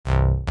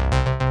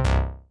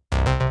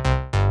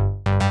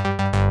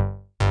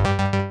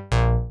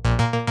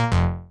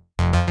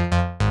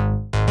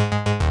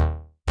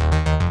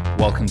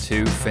welcome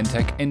to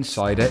FinTech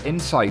Insider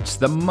Insights,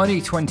 the Money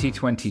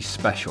 2020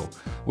 special.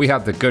 We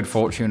had the good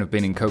fortune of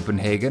being in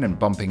Copenhagen and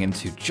bumping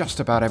into just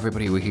about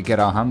everybody we could get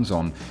our hands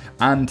on.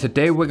 And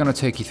today we're going to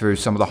take you through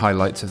some of the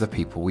highlights of the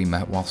people we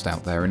met whilst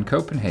out there in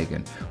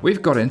Copenhagen.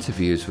 We've got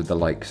interviews with the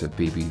likes of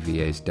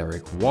BBVA's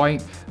Derek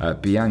White,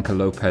 Bianca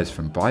Lopez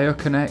from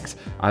BioConnect,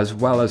 as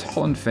well as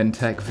Holland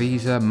FinTech,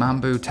 Visa,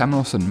 Mambu,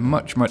 Temenos, and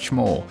much, much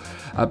more.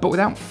 But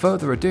without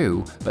further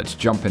ado, let's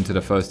jump into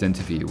the first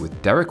interview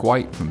with Derek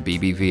White from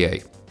BBVA.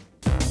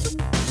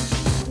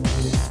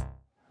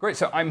 Great,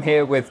 so I'm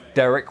here with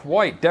Derek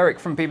White. Derek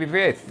from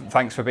BBVA,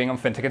 thanks for being on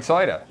FinTech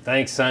Insider.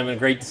 Thanks, Simon.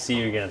 Great to see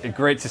you again.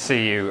 Great to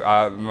see you.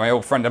 My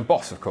old friend and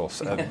boss, of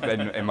course,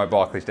 in my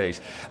Barclays days.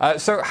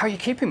 So how are you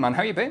keeping, man?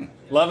 How you been?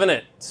 Loving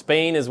it.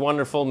 Spain is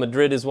wonderful.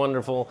 Madrid is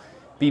wonderful.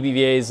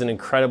 BBVA is an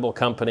incredible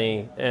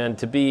company. And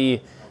to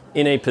be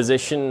in a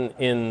position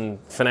in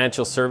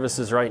financial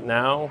services right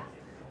now,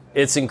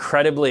 it's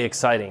incredibly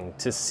exciting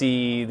to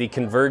see the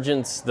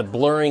convergence, the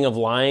blurring of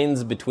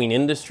lines between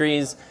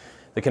industries,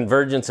 the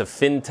convergence of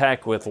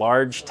fintech with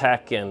large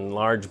tech and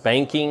large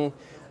banking,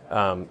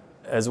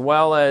 as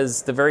well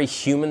as the very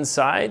human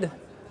side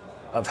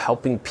of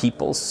helping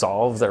people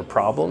solve their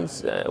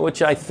problems,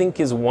 which I think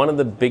is one of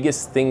the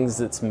biggest things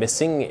that's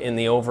missing in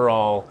the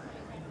overall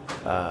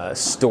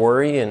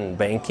story in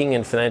banking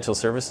and financial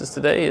services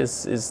today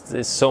is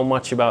so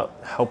much about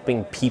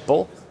helping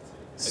people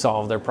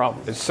solve their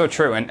problems. It's so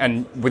true,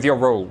 and with your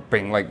role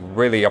being like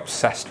really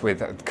obsessed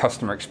with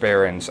customer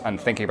experience and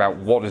thinking about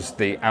what does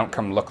the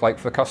outcome look like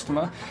for the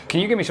customer, can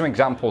you give me some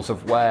examples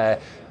of where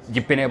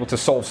you've been able to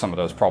solve some of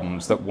those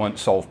problems that weren't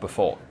solved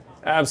before?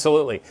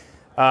 Absolutely.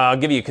 I'll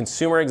give you a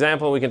consumer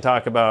example. We can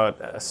talk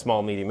about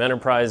small, medium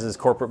enterprises,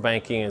 corporate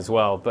banking as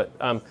well. But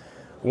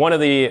one of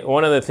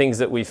the things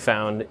that we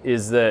found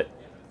is that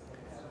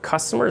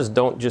customers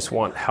don't just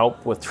want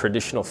help with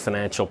traditional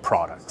financial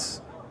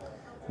products.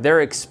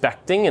 They're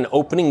expecting and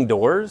opening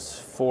doors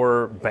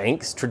for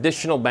banks,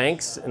 traditional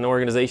banks and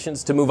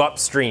organizations, to move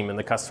upstream in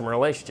the customer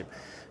relationship.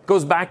 It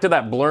goes back to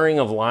that blurring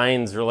of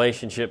lines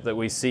relationship that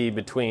we see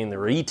between the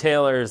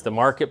retailers, the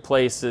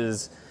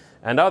marketplaces,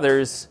 and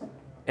others.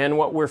 And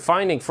what we're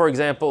finding, for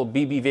example,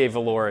 BBVA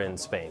Valora in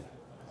Spain.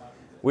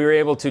 We were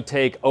able to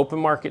take open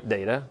market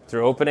data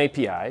through open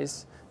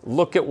APIs,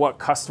 look at what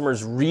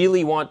customers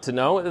really want to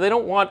know. They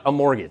don't want a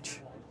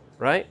mortgage,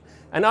 right?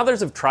 And others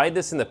have tried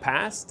this in the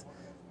past.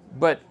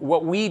 But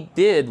what we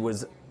did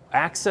was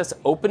access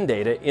open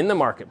data in the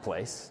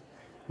marketplace,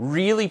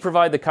 really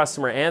provide the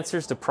customer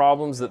answers to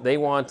problems that they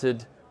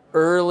wanted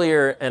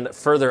earlier and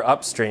further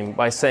upstream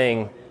by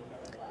saying,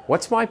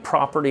 what's my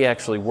property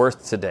actually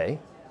worth today?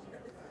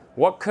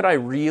 What could I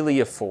really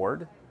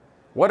afford?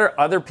 What are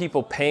other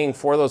people paying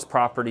for those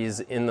properties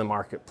in the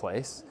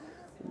marketplace?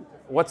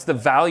 What's the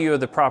value of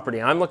the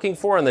property I'm looking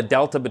for and the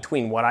delta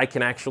between what I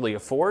can actually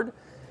afford?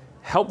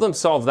 Help them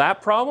solve that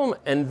problem,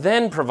 and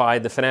then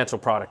provide the financial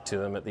product to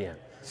them at the end.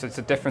 So it's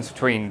a difference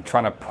between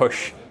trying to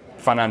push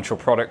financial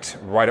product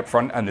right up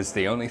front and is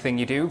the only thing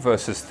you do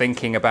versus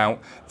thinking about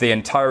the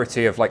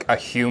entirety of like a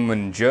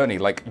human journey,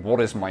 like what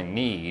is my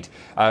need?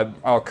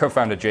 Our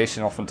co-founder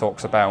Jason often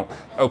talks about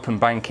open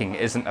banking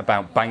isn't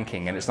about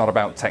banking and it's not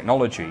about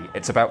technology,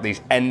 it's about these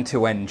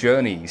end-to-end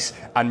journeys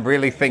and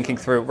really thinking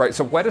through, right,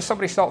 so where does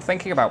somebody start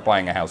thinking about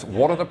buying a house?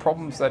 What are the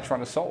problems they're trying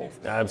to solve?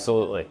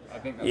 Absolutely.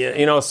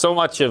 You know, so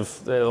much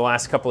of the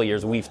last couple of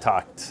years we've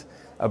talked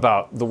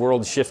about the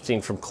world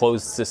shifting from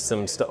closed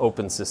systems to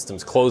open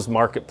systems, closed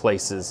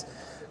marketplaces,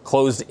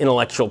 closed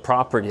intellectual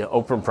property,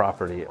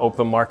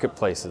 open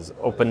marketplaces,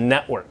 open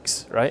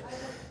networks, right?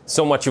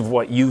 So much of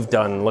what you've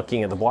done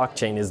looking at the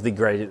blockchain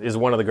is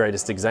one of the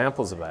greatest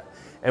examples of that.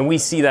 And we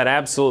see that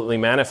absolutely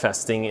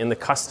manifesting in the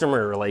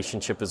customer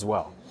relationship as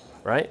well,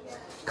 right?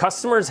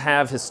 Customers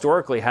have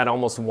historically had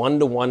almost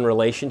one-to-one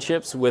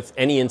relationships with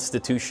any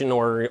institution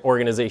or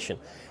organization,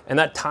 and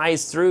that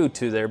ties through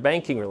to their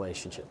banking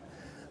relationship.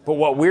 But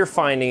what we're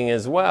finding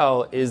as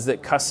well is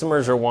that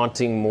customers are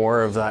wanting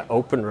more of that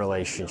open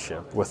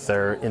relationship with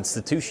their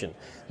institution.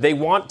 They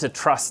want to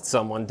trust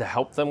someone to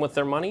help them with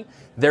their money.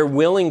 They're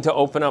willing to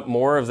open up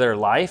more of their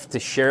life, to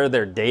share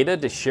their data,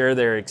 to share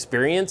their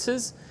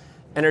experiences,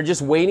 and are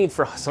just waiting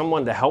for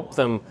someone to help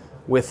them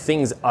with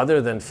things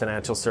other than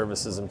financial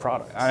services and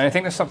products. And I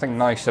think there's something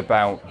nice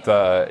about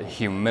the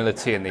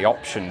humility and the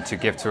option to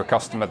give to a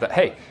customer that,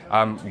 hey,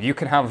 you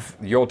can have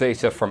your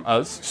data from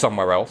us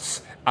somewhere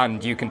else,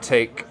 and you can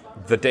take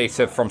the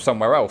data from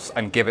somewhere else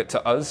and give it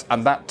to us.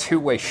 And that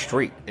two-way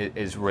street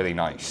is really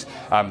nice.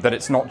 That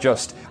it's not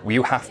just,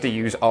 you have to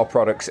use our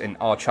products in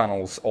our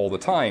channels all the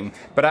time,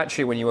 but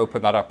actually when you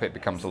open that up, it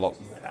becomes a lot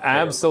clearer.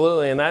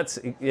 Absolutely, and that's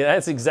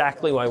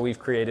exactly why we've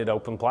created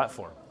Open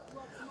Platform.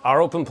 Our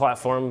Open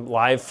Platform,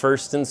 live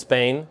first in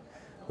Spain.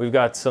 We've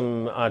got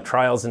some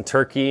trials in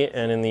Turkey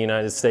and in the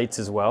United States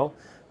as well.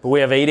 But we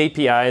have 8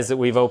 APIs that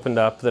we've opened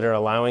up that are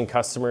allowing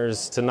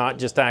customers to not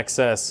just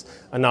access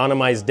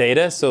anonymized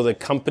data, so the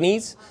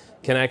companies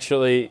can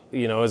actually,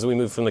 you know, as we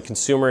move from the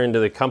consumer into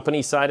the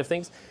company side of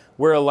things,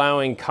 we're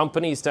allowing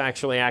companies to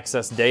actually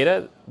access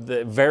data,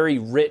 the very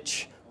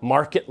rich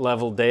market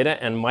level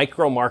data and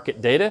micro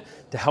market data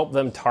to help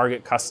them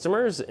target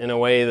customers in a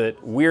way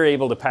that we're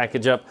able to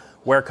package up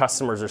where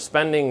customers are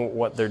spending,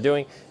 what they're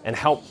doing, and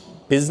help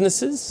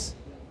businesses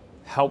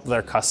help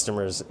their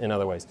customers in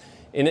other ways.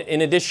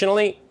 In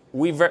additionally,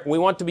 we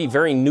want to be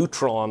very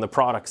neutral on the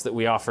products that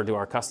we offer to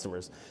our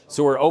customers.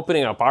 So we're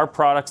opening up our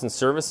products and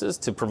services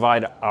to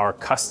provide our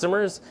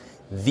customers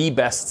the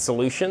best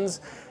solutions.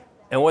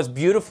 And what's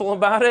beautiful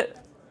about it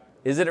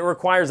is that it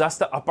requires us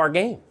to up our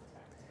game.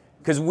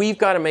 Because we've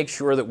got to make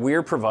sure that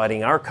we're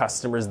providing our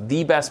customers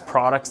the best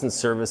products and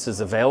services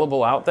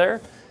available out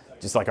there.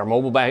 Just like our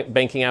mobile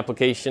banking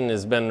application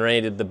has been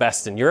rated the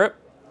best in Europe.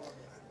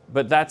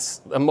 But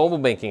that's a mobile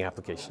banking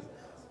application.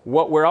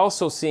 What we're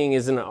also seeing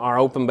is in our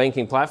open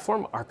banking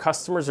platform, our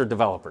customers are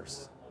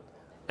developers.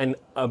 And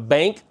a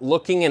bank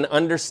looking and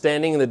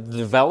understanding that the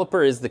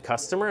developer is the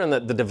customer and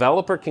that the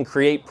developer can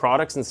create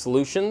products and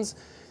solutions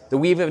that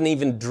we haven't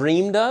even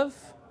dreamed of,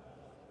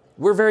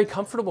 we're very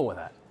comfortable with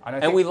that.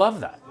 And we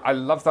love that. I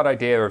love that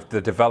idea of the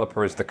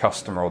developer as the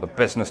customer, or the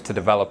business to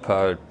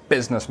developer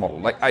business model.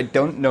 Like, I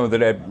don't know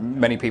that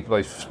many people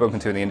I've spoken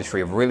to in the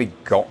industry have really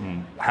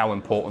gotten how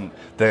important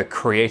the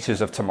creators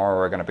of tomorrow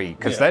are going to be.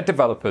 Because they're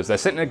developers, they're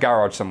sitting in a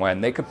garage somewhere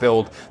and they could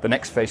build the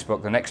next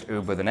Facebook, the next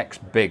Uber, the next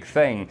big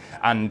thing.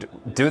 And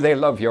do they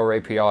love your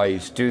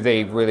APIs? Do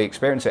they really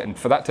experience it? And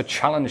for that to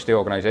challenge the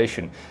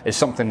organization is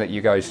something that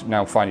you guys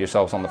now find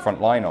yourselves on the front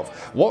line of.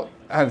 What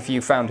have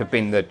you found have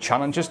been the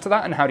challenges to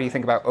that, and how do you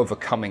think about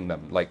overcoming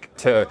them, like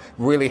to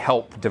really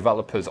help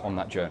developers on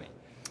that journey?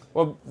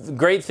 Well, the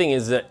great thing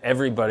is that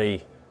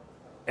everybody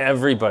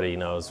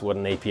knows what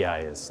an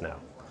API is now,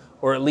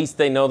 or at least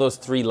they know those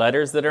three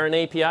letters that are an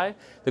API.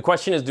 The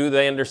question is, do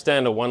they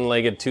understand a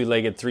one-legged,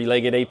 two-legged,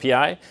 three-legged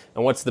API,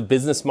 and what's the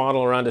business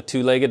model around a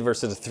two-legged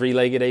versus a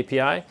three-legged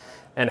API,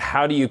 and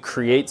how do you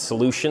create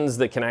solutions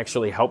that can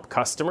actually help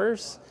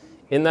customers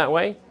in that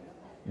way?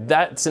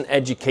 That's an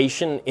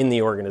education in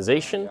the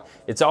organization.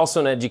 It's also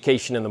an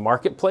education in the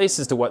marketplace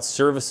as to what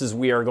services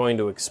we are going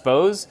to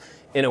expose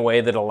in a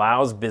way that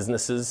allows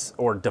businesses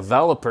or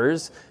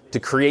developers to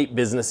create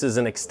businesses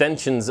and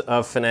extensions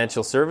of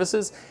financial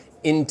services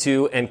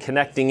into and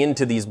connecting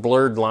into these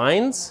blurred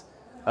lines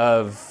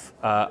of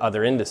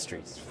other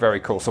industries.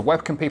 Very cool. So where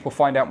can people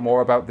find out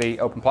more about the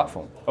Open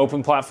Platform?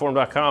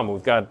 Openplatform.com.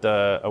 We've got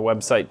a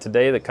website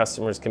today that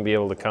customers can be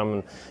able to come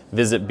and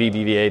visit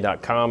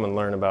bbva.com and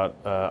learn about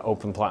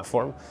Open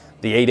Platform.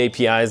 The 8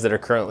 APIs that are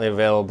currently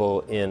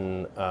available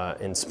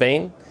in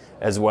Spain,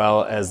 as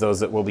well as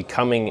those that will be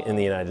coming in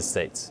the United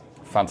States.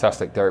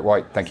 Fantastic. Derek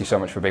White, thank you so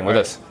much for being with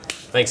us.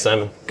 Thanks,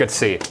 Simon. Good to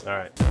see you. All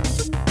right.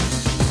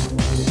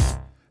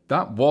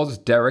 That was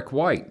Derek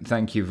White.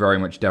 Thank you very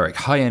much, Derek.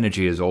 High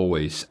energy as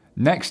always.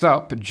 Next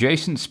up,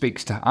 Jason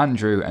speaks to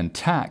Andrew and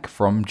Tak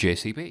from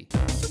JCB.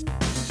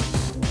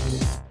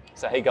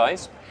 So hey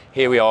guys,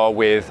 here we are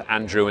with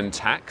Andrew and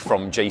Tak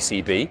from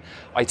JCB.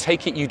 I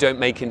take it you don't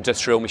make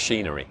industrial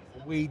machinery?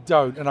 We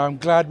don't, and I'm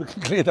glad we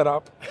can clear that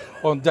up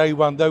on day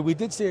one, though we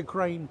did see a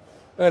crane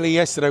early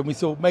yesterday and we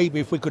thought maybe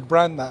if we could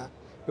brand that,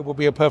 it would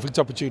be a perfect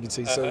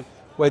opportunity. So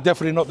we're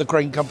definitely not the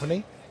crane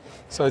company.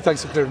 So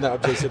thanks for clearing that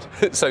up, Jason.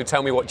 So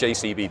tell me what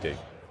JCB do.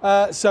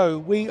 So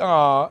we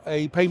are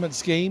a payment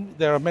scheme.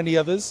 There are many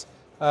others.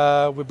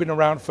 We've been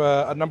around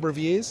for a number of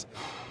years.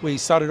 We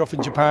started off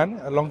in Japan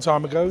a long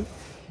time ago.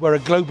 We're a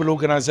global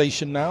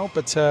organization now,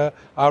 but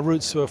our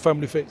roots were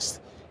firmly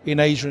fixed in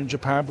Asia and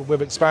Japan, but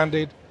we've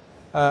expanded.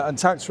 And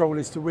Tak's role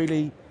is to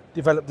really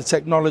develop the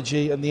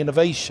technology and the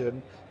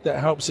innovation that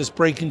helps us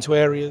break into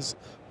areas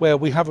where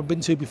we haven't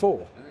been to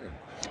before.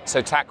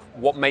 So Tak,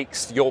 what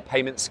makes your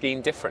payment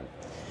scheme different?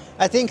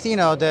 I think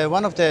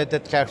one of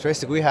the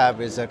characteristics we have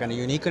is a kind of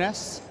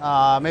uniqueness.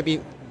 Maybe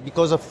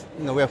because of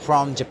we're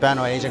from Japan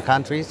or Asian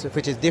countries,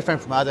 which is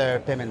different from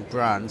other payment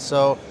brands.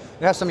 So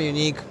we have some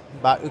unique,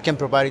 but we can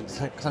provide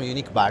some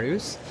unique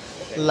values,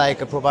 like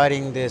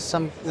providing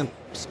some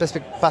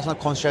specific personal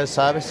concierge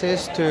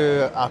services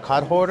to our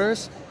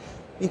cardholders.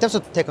 In terms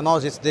of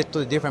technology, it's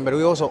totally different, but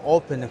we're also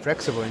open and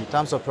flexible in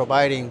terms of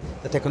providing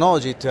the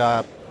technology to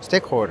our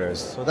stakeholders.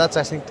 So that's,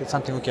 I think,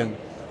 something we can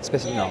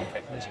especially know.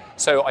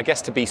 So I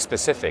guess to be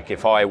specific,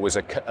 if I was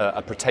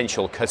a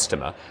potential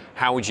customer,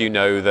 how would you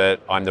know that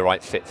I'm the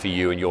right fit for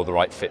you and you're the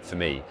right fit for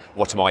me?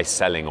 What am I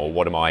selling, or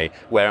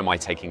where am I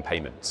taking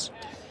payments?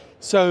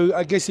 So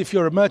I guess if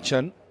you're a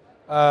merchant,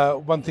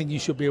 one thing you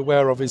should be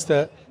aware of is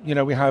that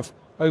we have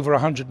over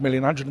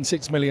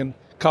 106 million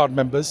card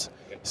members.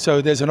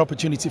 So there's an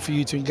opportunity for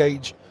you to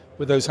engage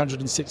with those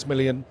 106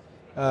 million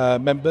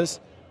members.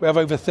 We have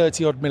over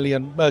 30 odd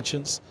million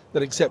merchants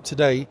that accept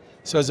today.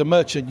 So as a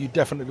merchant, you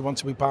definitely want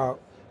to be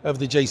part of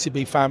the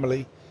JCB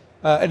family.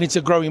 And it's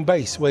a growing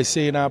base. We're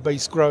seeing our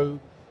base grow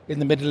in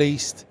the Middle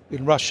East,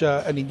 in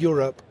Russia, and in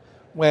Europe,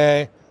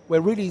 where we're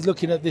really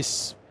looking at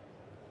this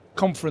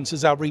conference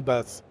as our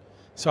rebirth.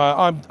 So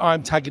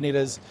I'm tagging it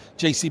as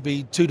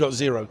JCB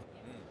 2.0.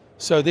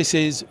 So this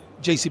is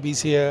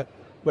JCB's here.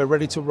 We're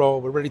ready to roll.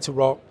 We're ready to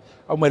rock.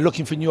 And we're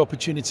looking for new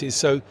opportunities.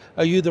 So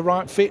are you the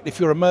right fit? If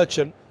you're a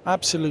merchant,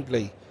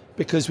 absolutely.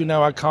 Because we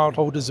know our card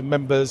holders and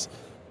members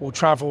will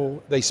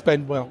travel, they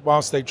spend well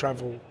whilst they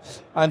travel,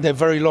 and they're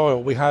very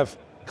loyal. We have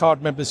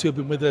card members who have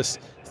been with us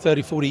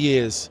 30, 40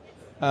 years,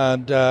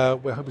 and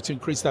we're hoping to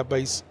increase that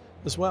base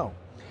as well.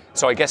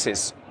 So I guess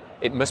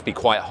it must be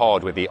quite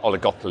hard with the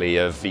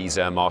oligopoly of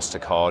Visa,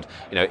 MasterCard.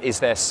 You know, is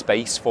there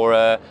space for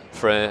a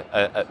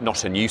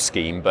not a new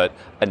scheme, but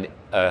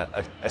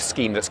a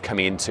scheme that's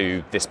coming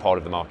into this part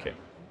of the market?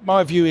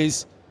 My view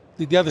is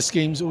the other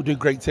schemes all do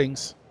great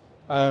things.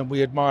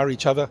 We admire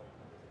each other,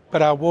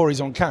 but our war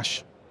is on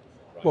cash.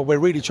 What we're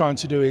really trying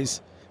to do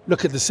is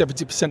look at the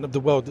 70% of the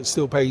world that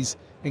still pays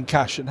in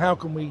cash, and how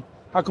can we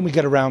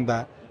get around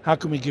that? How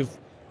can we give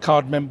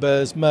card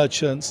members,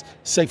 merchants,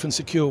 safe and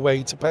secure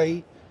way to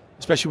pay,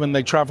 especially when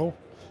they travel?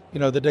 You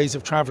know, the days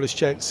of traveller's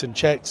checks and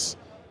checks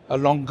are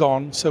long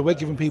gone. So we're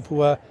giving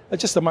people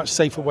just a much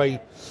safer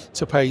way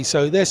to pay.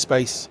 So there's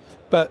space,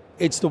 but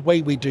it's the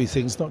way we do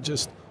things, not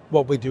just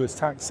what we do. As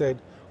Tak said,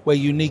 we're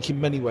unique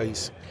in many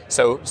ways.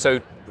 So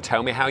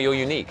tell me how you're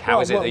unique.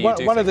 How is it that you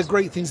do One of the things?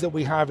 great things that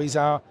we have is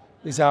our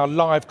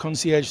live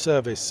concierge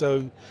service.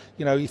 So,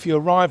 you know, if you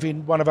arrive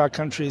in one of our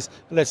countries,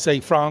 let's say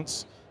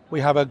France, we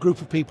have a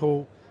group of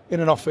people in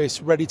an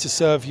office ready to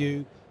serve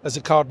you as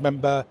a card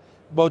member.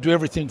 We'll do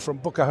everything from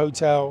book a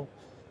hotel,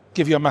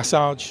 give you a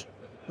massage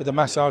with a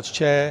massage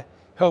chair,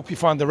 help you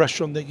find the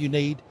restaurant that you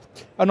need.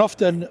 And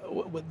often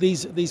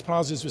these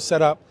plazas were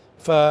set up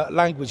for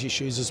language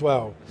issues as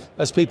well,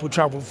 as people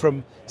travel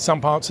from some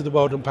parts of the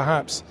world and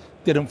perhaps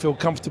didn't feel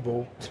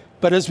comfortable.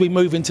 But as we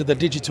move into the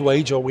digital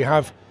age, or we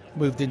have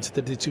moved into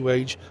the digital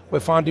age, we're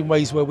finding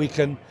ways where we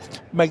can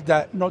make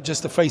that not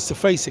just a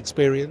face-to-face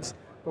experience,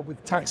 but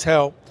with tax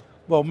help,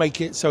 we'll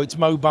make it so it's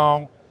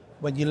mobile.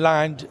 When you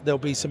land, there'll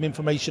be some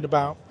information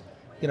about,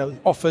 you know,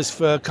 offers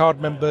for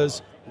card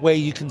members, where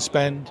you can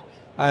spend,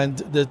 and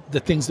the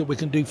things that we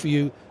can do for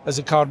you as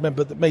a card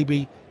member that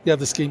maybe the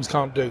other schemes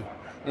can't do.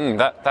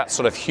 That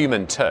sort of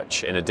human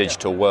touch in a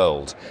digital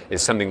world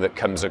is something that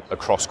comes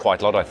across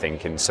quite a lot, I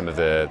think, in some of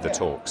the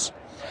talks.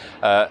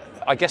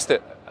 I guess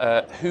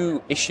that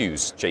who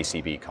issues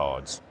JCB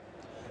cards?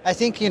 I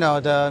think, you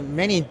know, the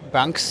many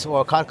banks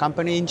or card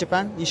company in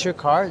Japan issue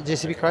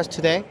JCB cards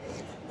today,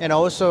 and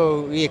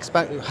also we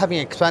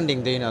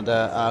expanding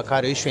the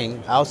card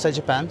issuing outside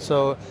Japan.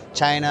 So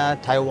China,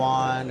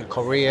 Taiwan,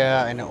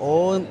 Korea, and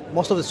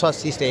most of the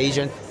Southeast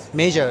Asian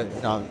major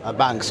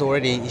banks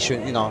already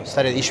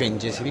started issuing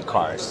JCB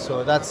cards.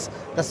 So that's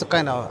the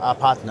kind of our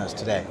partners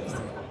today.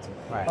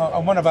 Right.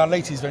 And one of our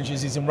latest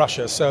ventures is in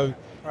Russia. So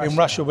in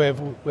Russia,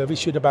 we've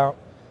issued about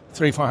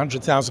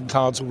 300,000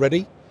 cards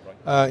already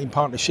in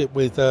partnership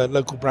with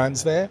local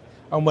brands there,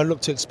 and we'll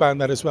look to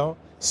expand that as well.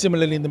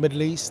 Similarly in the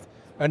Middle East,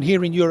 and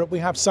here in Europe, we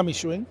have some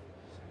issuing,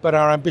 but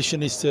our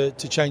ambition is to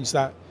change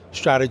that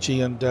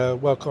strategy and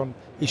work on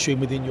issuing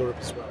within Europe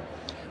as well.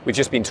 We've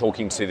just been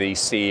talking to the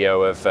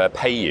CEO of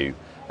PayU,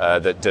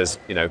 that does,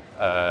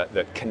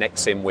 that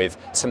connects in with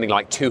something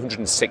like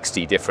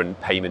 260 different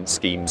payment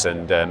schemes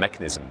and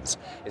mechanisms.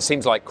 It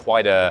seems like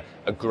quite a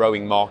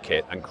growing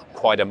market, and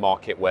quite a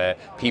market where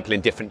people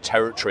in different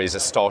territories are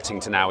starting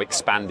to now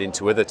expand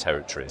into other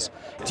territories.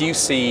 Do you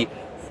see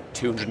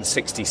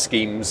 260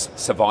 schemes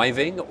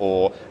surviving,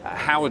 or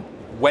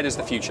where does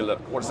the future look?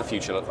 What does the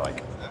future look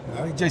like?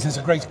 Jason, it's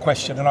a great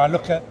question,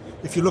 and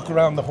if you look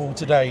around the hall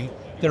today,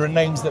 there are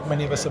names that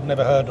many of us have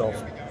never heard of.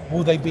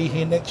 Will they be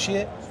here next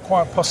year?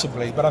 Quite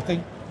possibly, but I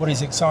think what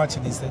is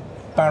exciting is that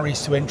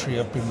barriers to entry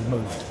have been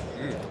removed.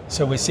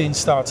 So we're seeing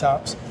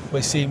startups,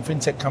 we're seeing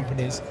fintech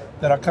companies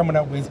that are coming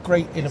up with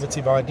great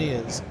innovative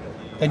ideas.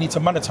 They need to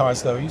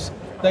monetize those.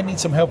 They need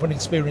some help and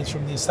experience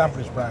from the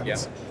established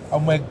brands. Yeah.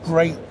 And we're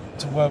great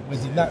to work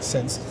with in that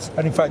sense.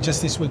 And in fact,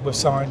 just this week we've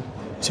signed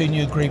 2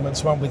 new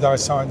agreements, one with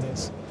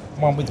iSigners,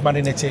 one with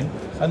Money20.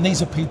 And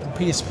these are people,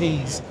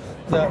 PSPs,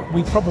 that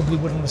we probably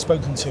wouldn't have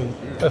spoken to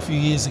a few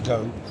years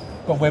ago,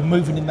 but we're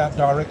moving in that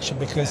direction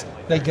because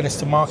they get us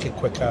to market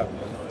quicker.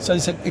 So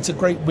it's a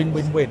great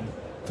win-win-win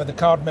for the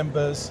card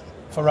members,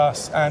 for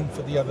us, and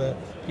for the other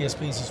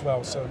PSPs as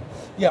well. So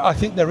yeah, I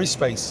think there is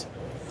space,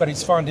 but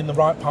it's finding the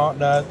right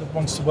partner that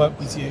wants to work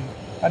with you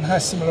and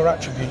has similar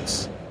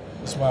attributes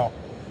as well.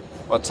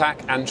 Well,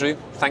 Tak, Andrew,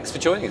 thanks for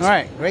joining us. All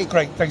right, great.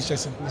 Great, thanks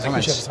Jason. I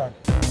appreciate the time.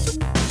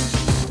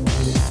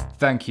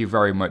 Thank you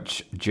very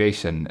much,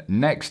 Jason.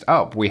 Next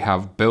up, we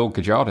have Bill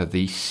Gajada,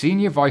 the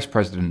Senior Vice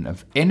President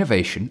of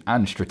Innovation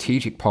and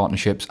Strategic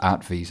Partnerships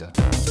at Visa.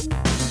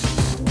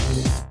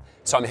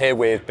 So I'm here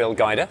with Bill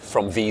Guida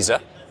from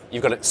Visa.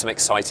 You've got some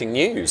exciting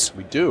news.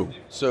 We do.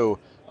 So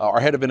our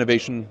head of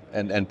innovation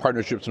and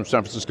partnerships from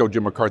San Francisco,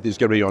 Jim McCarthy, is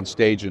going to be on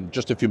stage in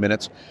just a few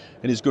minutes,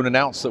 and he's going to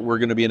announce that we're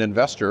going to be an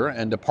investor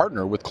and a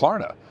partner with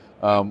Klarna,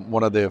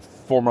 one of the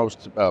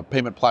foremost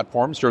payment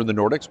platforms here in the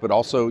Nordics, but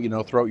also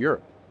throughout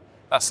Europe.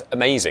 That's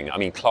amazing. I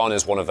mean, Klarna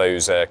is one of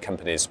those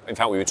companies, in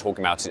fact, we were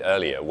talking about it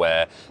earlier,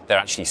 where they're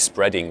actually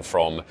spreading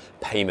from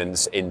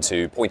payments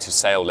into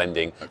point-of-sale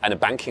lending and a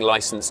banking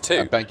license too.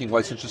 A banking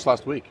license just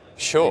last week.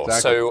 Sure.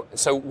 Exactly.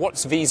 So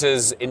what's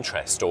Visa's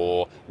interest,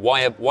 or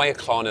why are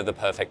Klarna the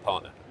perfect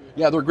partner?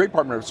 Yeah, they're a great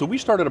partner. So we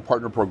started a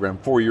partner program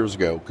 4 years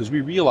ago because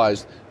we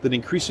realized that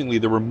increasingly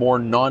there were more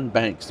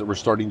non-banks that were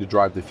starting to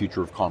drive the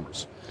future of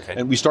commerce. Okay.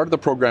 And we started the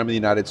program in the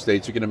United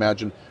States. You can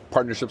imagine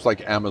partnerships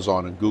like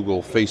Amazon and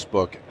Google,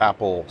 Facebook,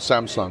 Apple,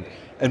 Samsung.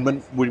 And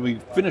when we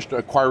finished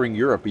acquiring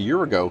Europe a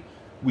year ago,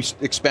 we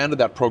expanded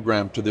that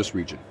program to this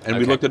region. And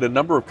we looked at a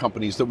number of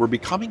companies that were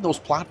becoming those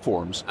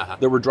platforms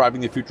that were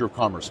driving the future of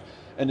commerce.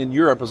 And in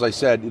Europe, as I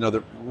said,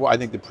 I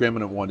think the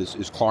preeminent one is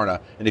Klarna.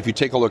 And if you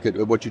take a look at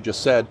what you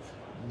just said,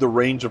 the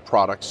range of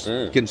products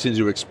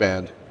continue to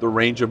expand, the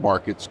range of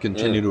markets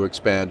continue to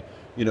expand,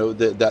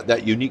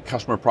 that unique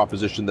customer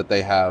proposition that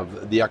they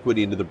have, the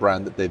equity into the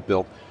brand that they've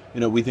built.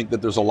 We think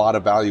that there's a lot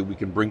of value we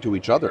can bring to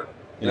each other,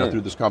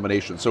 through this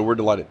combination. So we're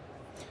delighted.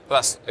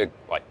 Well, that's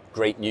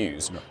great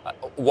news.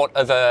 What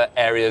other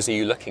areas are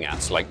you looking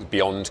at, like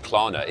beyond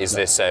Klarna? Is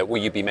this,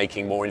 will you be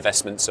making more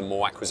investments and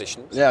more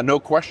acquisitions? Yeah, no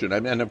question.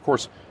 And of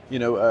course,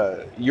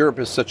 Europe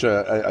is such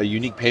a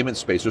unique payment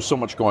space. There's so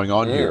much going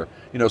on here.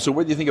 So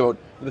what do you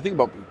think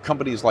about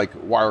companies like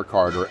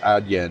Wirecard or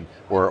Adyen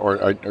or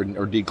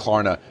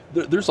Klarna?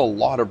 There's a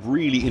lot of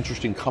really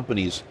interesting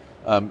companies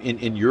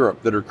in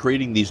Europe that are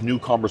creating these new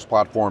commerce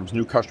platforms,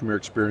 new customer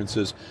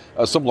experiences,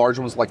 some large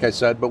ones, like I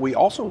said, but we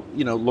also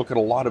look at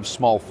a lot of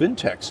small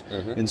fintechs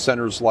in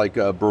centers like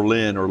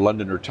Berlin or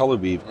London or Tel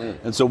Aviv.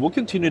 And so we'll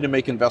continue to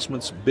make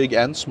investments, big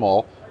and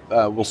small.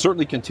 We'll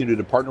certainly continue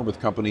to partner with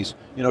companies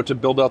to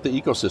build out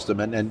the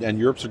ecosystem, and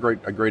Europe's a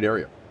great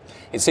area.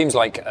 It seems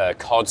like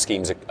card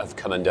schemes have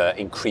come under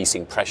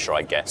increasing pressure,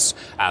 I guess,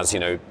 as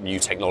new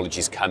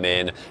technologies come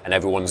in and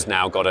everyone's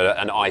now got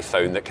an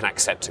iPhone that can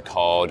accept a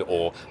card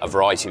or a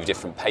variety of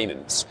different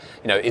payments.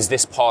 Is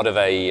this part of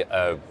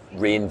a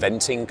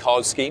reinventing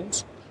card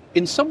schemes?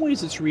 In some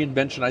ways it's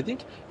reinvention. I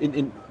think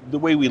in the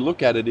way we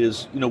look at it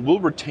is, we'll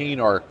retain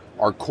our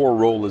core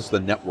role as the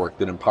network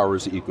that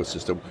empowers the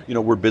ecosystem.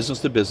 We're business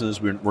to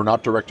business, we're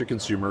not direct to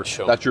consumer.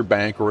 Sure. That's your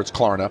bank or it's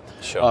Klarna.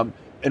 Sure.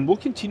 And we'll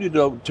continue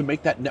to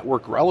make that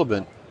network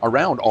relevant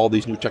around all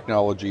these new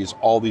technologies,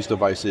 all these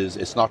devices.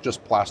 It's not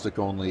just plastic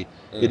only.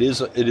 It is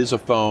a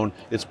phone.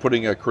 It's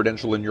putting a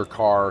credential in your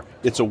car.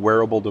 It's a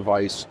wearable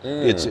device.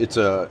 It's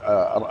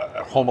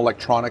a home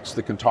electronics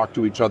that can talk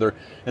to each other.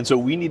 And so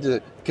we need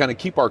to kind of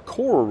keep our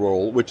core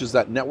role, which is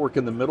that network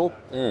in the middle,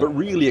 but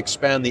really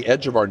expand the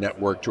edge of our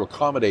network to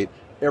accommodate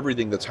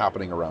everything that's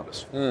happening around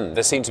us.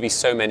 There seem to be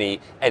so many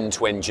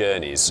end-to-end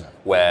journeys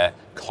where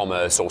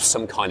commerce or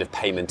some kind of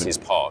payment is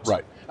part.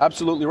 Right,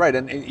 absolutely right.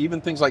 And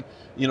even things like,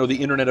 the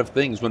Internet of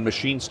Things, when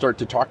machines start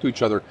to talk to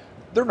each other,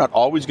 they're not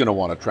always going to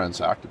want to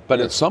transact,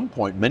 but at some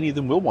point, many of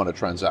them will want to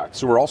transact.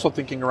 So we're also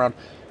thinking around,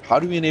 how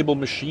do we enable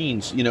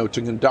machines, to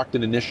conduct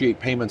and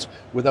initiate payments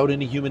without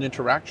any human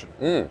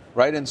interaction,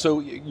 right? And so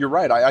you're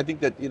right. I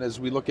think that, as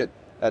we look at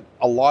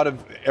a lot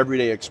of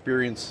everyday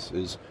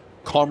experiences,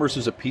 commerce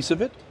is a piece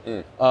of it.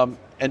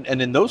 And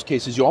in those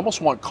cases, you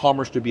almost want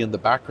commerce to be in the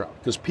background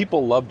because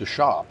people love to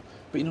shop,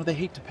 but they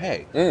hate to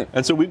pay.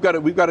 And so we've got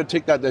to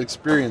take that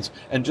experience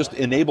and just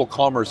enable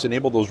commerce,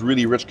 enable those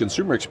really rich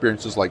consumer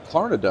experiences like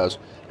Klarna does,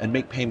 and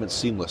make payments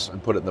seamless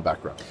and put it in the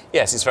background.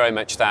 Yes, it's very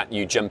much that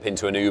you jump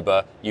into an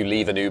Uber, you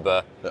leave an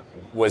Uber.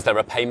 Was there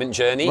a payment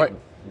journey? Right.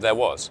 There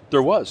was,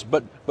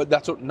 but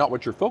that's not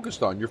what you're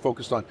focused on. You're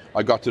focused on,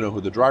 I got to know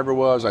who the driver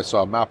was, I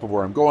saw a map of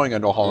where I'm going, I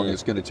know how long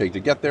it's going to take to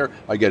get there,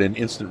 I get an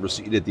instant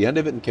receipt at the end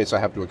of it in case I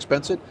have to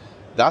expense it.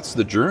 That's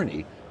the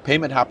journey.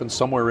 Payment happens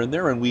somewhere in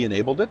there and we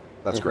enabled it.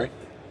 That's great.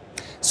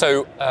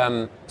 So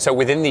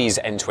within these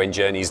end-to-end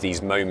journeys,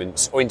 these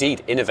moments, or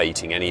indeed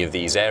innovating any of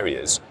these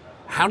areas,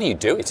 how do you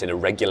do it in a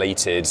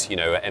regulated,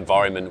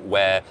 environment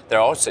where there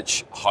are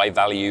such high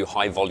value,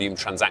 high volume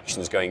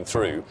transactions going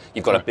through?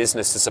 You've got a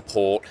business to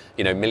support,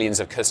 millions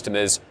of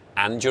customers,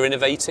 and you're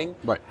innovating.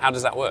 Right. How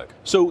does that work?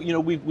 So,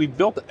 we've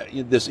built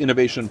this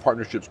innovation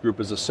partnerships group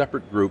as a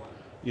separate group,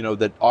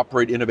 that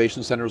operate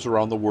innovation centers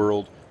around the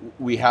world.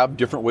 We have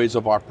different ways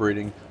of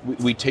operating.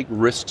 We take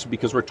risks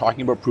because we're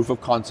talking about proof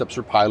of concepts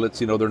or pilots,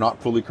 they're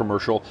not fully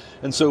commercial.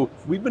 And so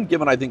we've been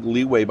given, I think,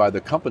 leeway by the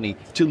company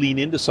to lean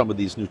into some of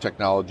these new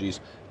technologies,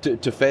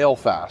 to fail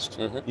fast,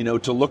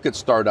 to look at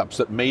startups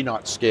that may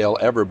not scale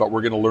ever, but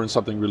we're going to learn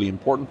something really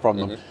important from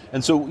them.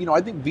 And so,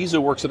 I think Visa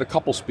works at a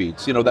couple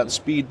speeds, that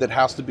speed that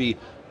has to be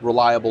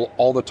reliable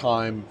all the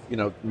time,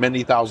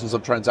 many thousands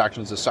of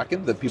transactions a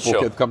second that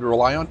people have come to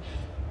rely on.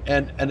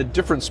 And a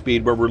different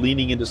speed where we're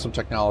leaning into some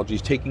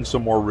technologies, taking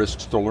some more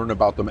risks to learn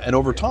about them, and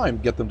over time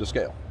get them to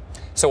scale.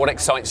 So what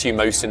excites you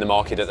most in the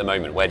market at the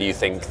moment? Where do you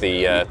think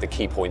the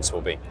key points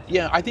will be?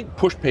 Yeah, I think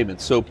push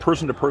payments, so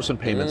person-to-person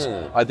payments,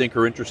 I think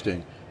are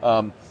interesting.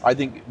 I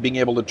think being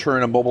able to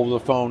turn a mobile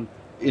phone,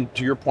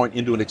 to your point,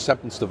 into an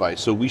acceptance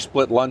device. So we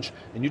split lunch,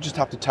 and you just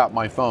have to tap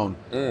my phone,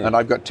 and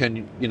I've got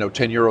 10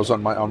 euros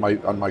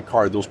on my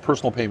card. Those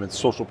personal payments,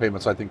 social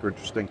payments, I think are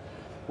interesting.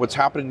 What's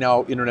happening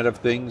now, Internet of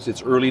Things,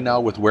 it's early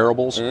now with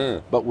wearables,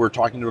 but we're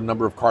talking to a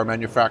number of car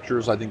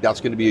manufacturers. I think that's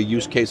going to be a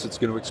use case that's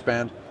going to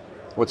expand.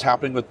 What's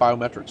happening with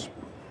biometrics?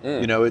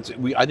 You know,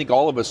 I think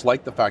all of us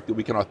like the fact that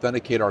we can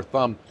authenticate our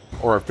thumb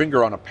or our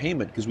finger on a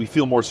payment because we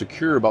feel more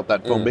secure about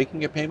that phone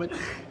making a payment.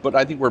 But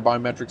I think where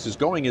biometrics is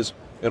going is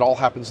it all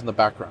happens in the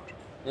background.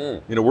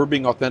 You know, we're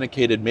being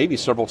authenticated maybe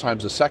several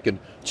times a second.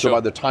 So by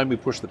the time we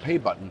push the pay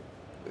button,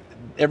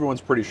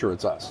 everyone's pretty sure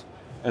it's us.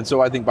 And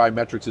so I think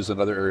biometrics is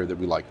another area that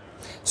we like.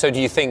 So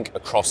do you think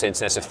across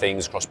Internet of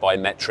Things, across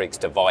biometrics,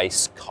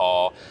 device,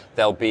 car,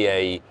 there'll be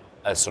a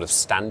sort of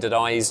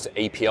standardized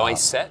API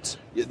set?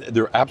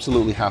 There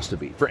absolutely has to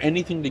be. For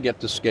anything to get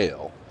to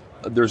scale,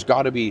 there's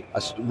got to be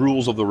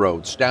rules of the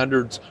road,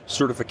 standards,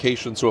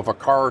 certification. So if a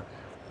car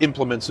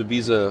implements a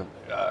Visa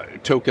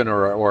token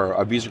or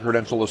a Visa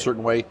credential a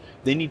certain way,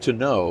 they need to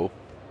know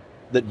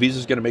that Visa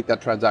is going to make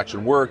that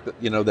transaction work, that,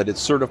 you know, that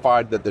it's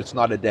certified, that it's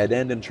not a dead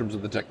end in terms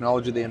of the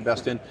technology they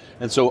invest in.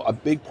 And so a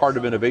big part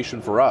of innovation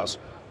for us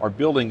are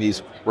building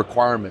these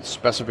requirements,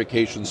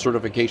 specifications,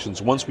 certifications.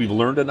 Once we've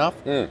learned enough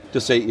to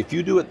say, if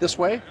you do it this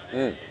way,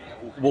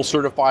 we'll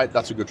certify it,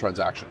 that's a good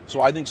transaction.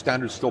 So I think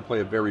standards still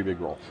play a very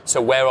big role.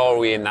 So where are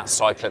we in that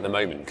cycle at the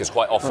moment? Because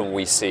quite often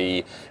we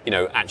see, you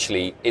know,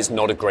 actually it's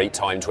not a great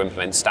time to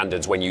implement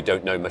standards when you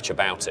don't know much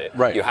about it.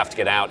 Right. You have to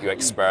get out, you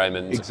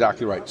experiment.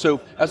 Exactly right.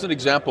 So as an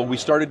example, we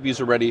started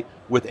Visa Ready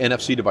with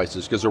NFC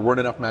devices because there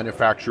weren't enough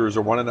manufacturers,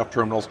 there weren't enough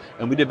terminals,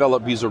 and we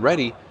developed Visa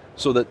Ready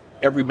so that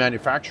every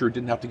manufacturer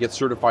didn't have to get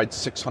certified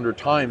 600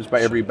 times by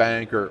every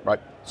bank, or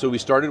right. So we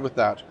started with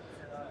that.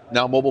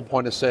 Now mobile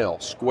point of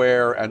sale,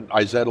 Square and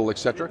iZettle,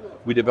 etc.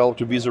 We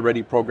developed a Visa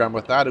Ready program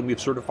with that, and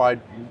we've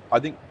certified, I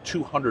think,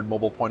 200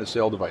 mobile point of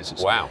sale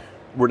devices. Wow.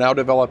 We're now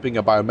developing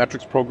a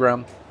biometrics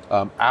program,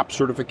 app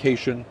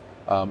certification,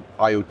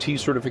 IoT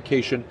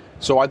certification.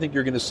 So I think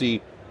you're going to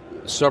see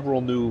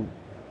several new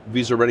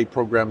Visa Ready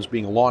programs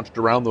being launched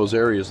around those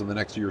areas in the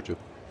next year or two.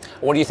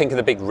 What do you think are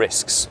the big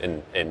risks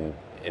in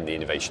the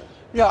innovation?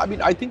 Yeah, I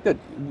mean, I think that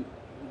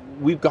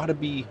we've got to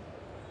be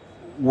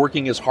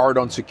working as hard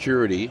on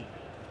security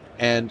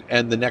and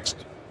the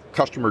next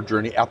customer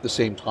journey at the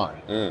same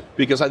time.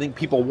 Because I think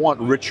people want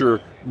richer,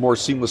 more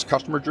seamless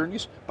customer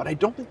journeys, but I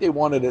don't think they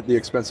want it at the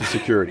expense of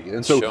security.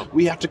 And so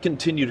we have to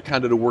continue to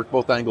kind of work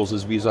both angles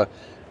as Visa.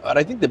 But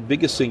I think the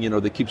biggest thing, you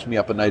know, that keeps me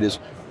up at night is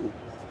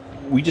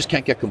we just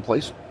can't get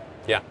complacent.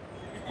 Yeah.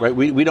 Right,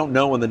 we don't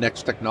know when the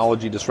next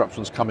technology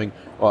disruption is coming,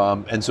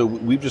 and so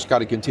we've just got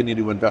to continue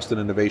to invest in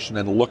innovation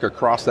and look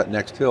across that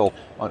next hill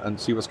and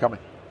see what's coming.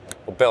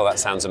 Well, Bill, that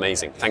sounds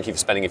amazing. Thank you for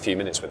spending a few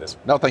minutes with us.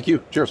 No, thank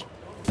you. Cheers.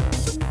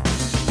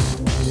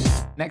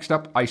 Next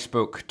up, I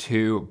spoke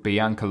to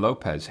Bianca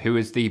Lopez, who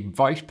is the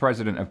Vice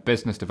President of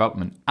Business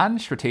Development and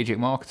Strategic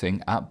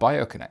Marketing at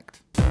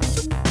BioConnect.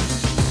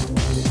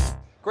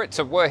 Great,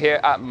 so we're here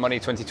at Money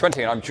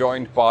 2020 and I'm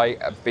joined by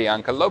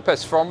Bianca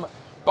Lopez from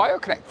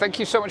BioConnect. Thank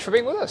you so much for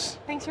being with us.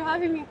 Thanks for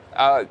having me.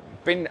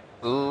 Been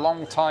a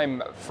long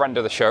time friend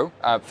of the show,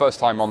 first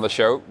time on the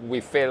show.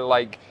 We feel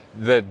like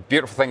the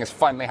beautiful thing has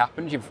finally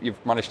happened.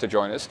 You've managed to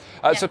join us.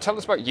 So tell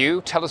us about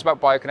you, tell us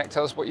about BioConnect,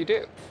 tell us what you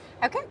do.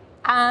 Okay.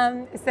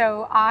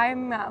 So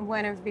I'm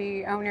one of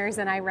the owners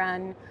and I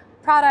run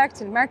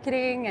product and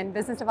marketing and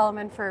business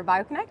development for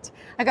BioConnect.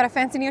 I got a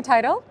fancy new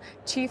title,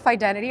 Chief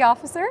Identity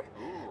Officer,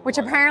 which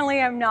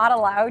apparently I'm not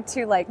allowed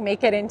to like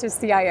make it into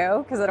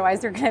CIO because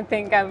otherwise they're going to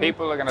think I'm...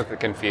 People are going to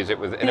confuse it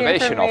with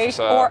Innovation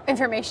Officer. Or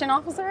Information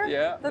Officer,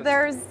 that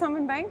there's some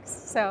in banks.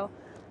 So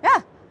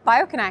yeah,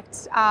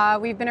 BioConnect.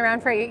 We've been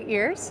around for 8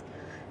 years.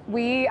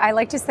 I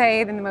like to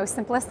say in the most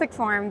simplistic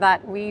form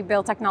that we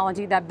build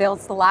technology that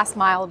builds the last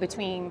mile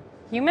between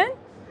human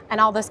and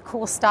all this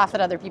cool stuff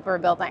that other people are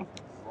building.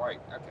 Right,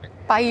 okay.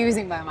 By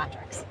using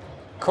biometrics.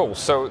 Cool,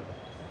 so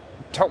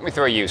talk me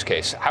through a use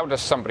case. How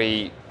does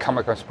somebody come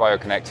across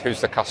BioConnect?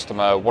 Who's the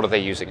customer? What are they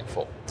using it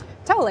for?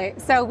 Totally.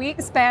 So we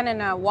span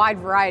in a wide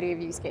variety of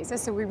use cases.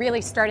 So we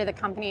really started the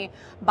company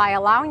by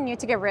allowing you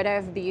to get rid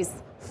of these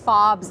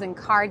fobs and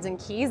cards and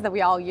keys that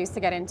we all use to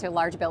get into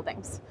large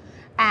buildings.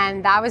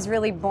 And that was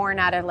really born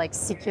out of like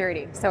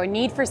security. So a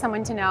need for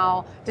someone to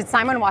know, did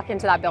Simon walk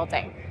into that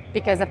building?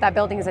 Because if that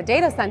building is a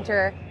data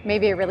center,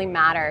 maybe it really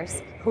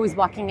matters who's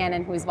walking in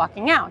and who's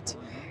walking out.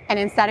 And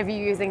instead of you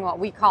using what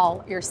we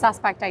call your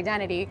suspect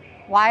identity,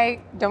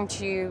 why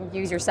don't you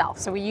use yourself?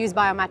 So we use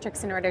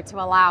biometrics in order to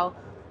allow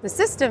the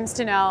systems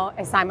to know,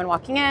 is Simon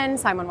walking in,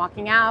 Simon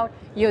walking out?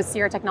 You'll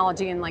see our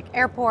technology in like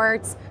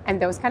airports and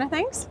those kind of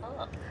things.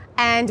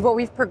 And what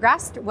we've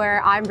progressed,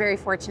 where I'm very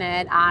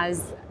fortunate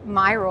as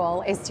my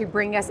role, is to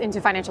bring us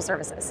into financial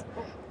services.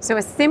 So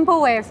a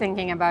simple way of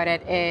thinking about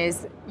it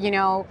is, you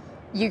know,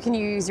 you can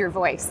use your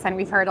voice. And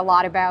we've heard a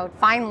lot about,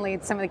 finally,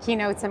 some of the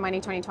keynotes in Money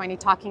 2020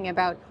 talking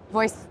about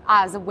voice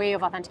as a way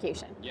of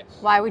authentication. Yes.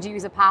 Why would you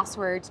use a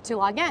password to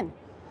log in?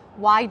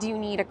 Why do you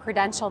need a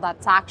credential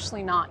that's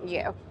actually not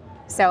you?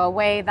 So a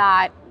way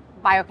that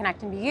BioConnect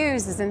can be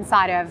used is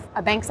inside of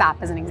a bank's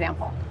app, as an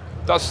example.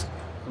 That's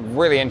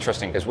really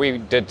interesting because we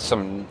did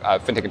some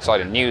FinTech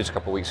Insider news a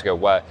couple of weeks ago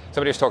where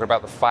somebody was talking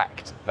about the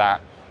fact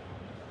that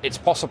it's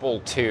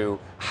possible to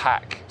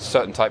hack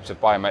certain types of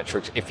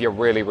biometrics if you're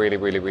really, really,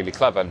 really, really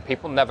clever. And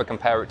people never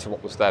compare it to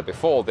what was there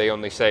before. They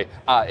only say,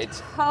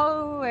 it's...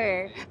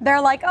 Totally.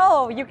 They're like,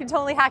 oh, you can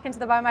totally hack into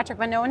the biometric,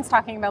 but no one's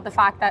talking about the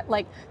fact that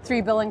like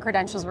 3 billion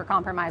credentials were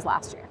compromised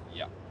last year.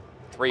 Yeah.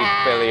 3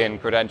 billion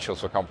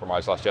credentials were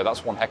compromised last year.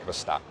 That's one heck of a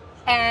stat.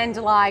 And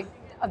like,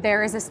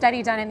 there is a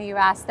study done in the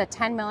US that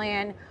 10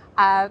 million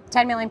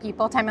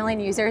people, 10 million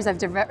users of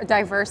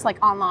diverse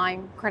like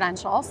online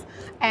credentials,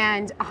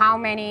 and how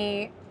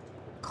many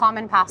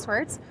common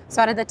passwords.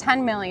 So out of the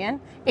 10 million,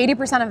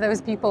 80% of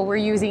those people were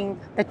using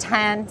the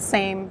 10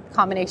 same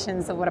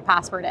combinations of what a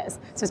password is.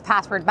 So it's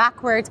password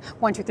backwards,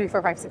 1, 2, 3,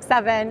 4, 5, 6,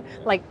 7,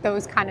 like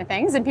those kind of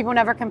things. And people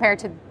never compare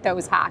to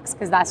those hacks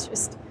because that's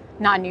just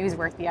not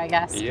newsworthy, I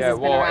guess. Yeah,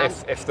 well,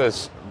 if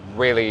there's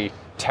really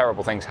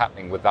terrible things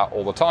happening with that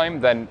all the time,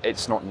 then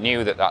it's not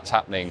new that that's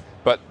happening.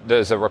 But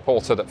there's a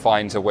reporter that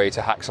finds a way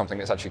to hack something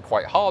that's actually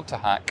quite hard to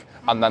hack,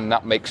 and then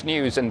that makes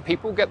news, and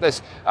people get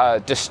this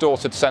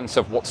distorted sense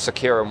of what's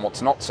secure and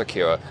what's not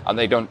secure, and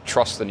they don't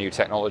trust the new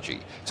technology.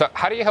 So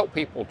how do you help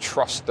people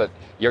trust that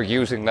you're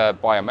using their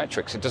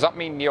biometrics? Does that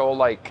mean you're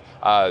like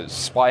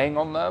spying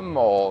on them,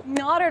 or?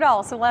 Not at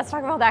all. So let's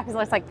talk about that,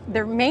 because it's like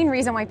the main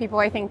reason why people,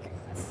 I think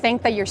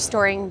that you're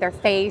storing their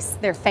face,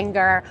 their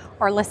finger,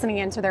 or listening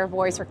into their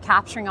voice, or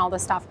capturing all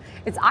this stuff.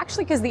 It's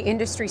actually because the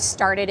industry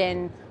started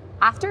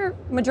after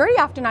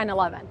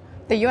 9/11.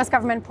 The US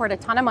government poured a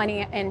ton of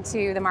money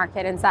into the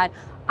market and said,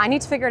 I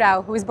need to figure it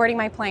out who's boarding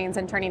my planes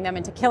and turning them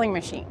into killing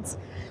machines.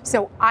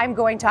 So I'm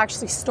going to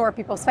actually store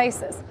people's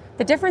faces.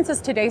 The difference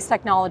is today's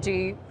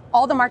technology,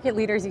 all the market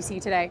leaders you see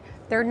today,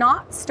 they're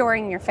not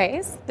storing your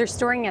face, they're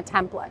storing a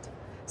template.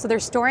 So they're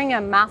storing a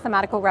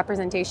mathematical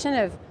representation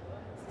of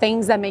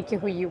things that make you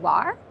who you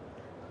are,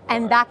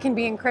 and that can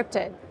be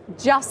encrypted,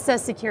 just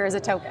as secure as a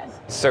token.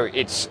 So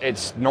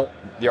it's not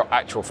your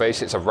actual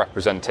face, it's a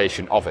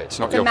representation of it. It's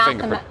not your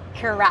fingerprint.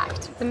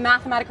 Correct. It's a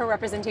mathematical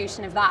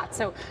representation of that.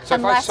 So if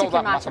I saw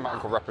that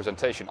mathematical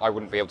representation, I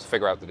wouldn't be able to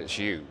figure out that it's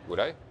you, would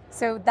I?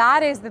 So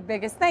that is the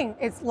biggest thing.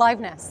 It's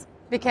liveness,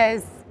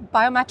 because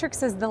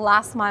biometrics is the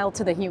last mile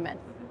to the human.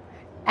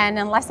 And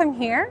unless I'm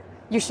here,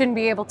 you shouldn't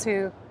be able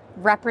to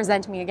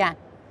represent me again.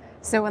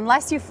 So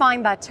unless you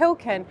find that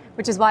token,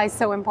 which is why it's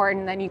so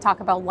important that you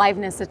talk about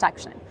liveness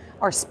detection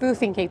or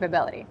spoofing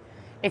capability.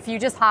 If you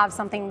just have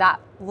something that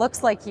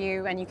looks like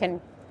you and you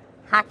can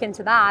hack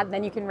into that,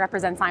 then you can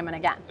represent Simon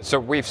again. So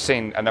we've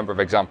seen a number of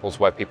examples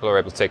where people are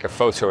able to take a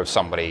photo of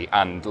somebody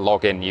and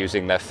log in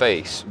using their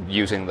face,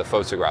 using the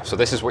photograph. So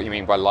this is what you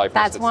mean by liveness.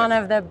 That's one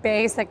of the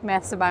basic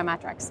myths of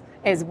biometrics,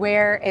 is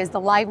where is the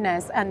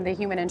liveness and the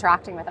human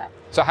interacting with it.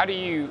 So how do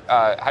you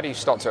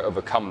start to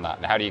overcome that?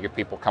 And how do you give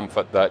people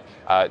comfort that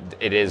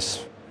it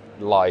is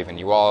live and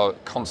you are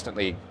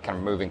constantly kind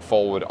of moving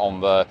forward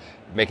on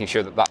making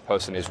sure that that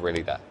person is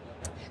really there?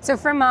 So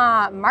from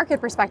a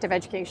market perspective,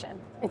 education,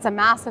 it's a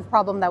massive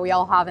problem that we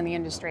all have in the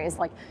industry. Is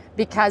like,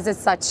 because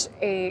it's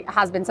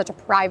has been such a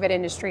private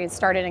industry, it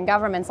started in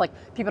governments, like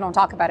people don't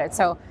talk about it.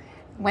 So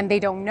when they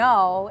don't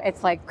know,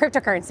 it's like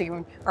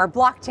cryptocurrency or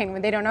blockchain.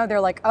 When they don't know,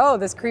 they're like, oh,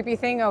 this creepy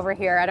thing over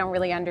here, I don't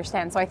really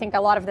understand. So I think a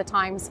lot of the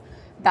times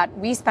that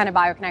we spend at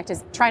BioConnect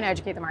is trying to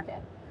educate the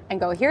market and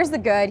go, here's the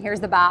good,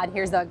 here's the bad,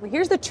 here's the ugly,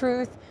 here's the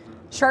truth.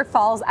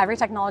 Shortfalls, every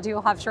technology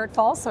will have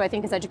shortfalls. So I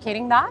think it's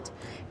educating that.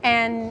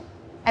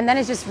 And then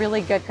it's just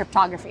really good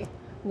cryptography.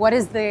 What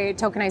is the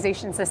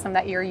tokenization system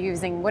that you're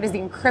using? What is the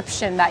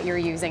encryption that you're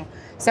using?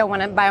 So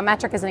when a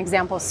biometric, as an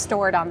example, is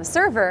stored on the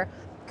server,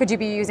 could you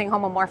be using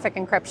homomorphic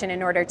encryption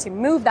in order to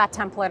move that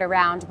template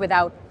around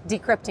without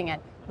decrypting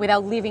it,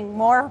 without leaving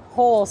more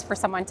holes for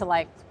someone to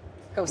like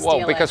go steal it?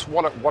 Well, because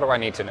what do I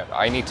need to know?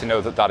 I need to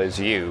know that that is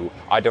you.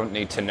 I don't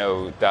need to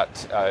know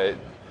that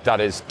that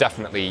is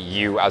definitely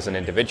you as an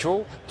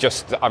individual.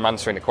 Just I'm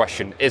answering the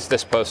question, is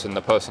this person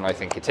the person I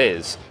think it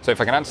is? So if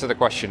I can answer the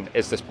question,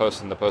 is this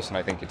person the person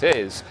I think it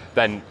is,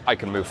 then I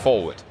can move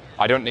forward.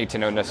 I don't need to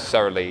know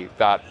necessarily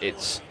that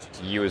it's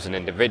you as an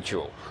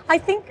individual. I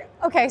think,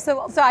 okay,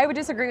 so I would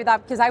disagree with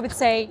that, because I would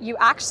say you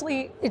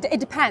actually,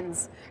 it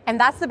depends. And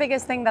that's the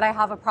biggest thing that I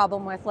have a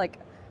problem with. Like,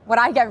 what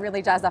I get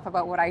really jazzed up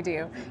about what I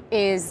do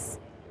is,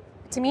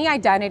 to me,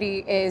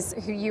 identity is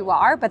who you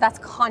are, but that's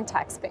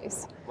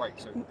context-based. Right.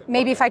 So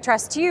maybe if I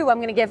trust you, I'm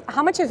going to give,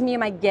 how much of me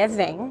am I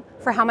giving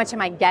for how much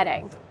am I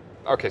getting?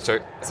 Okay, so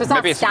it's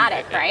not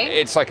static, right?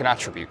 It's like an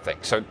attribute thing.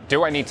 So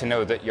do I need to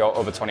know that you're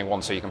over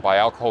 21 so you can buy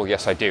alcohol?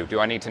 Yes, I do. Do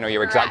I need to know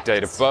your exact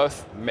date of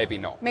birth? Maybe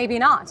not. Maybe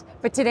not.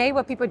 But today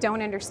what people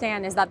don't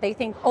understand is that they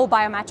think, oh,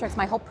 biometrics,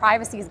 my whole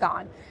privacy is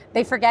gone.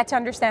 They forget to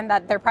understand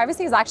that their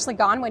privacy is actually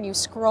gone when you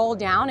scroll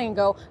down and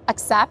go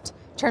accept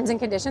terms and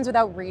conditions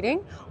without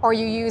reading, or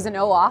you use an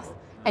OAuth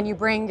and you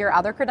bring your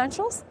other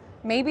credentials.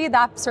 Maybe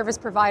that service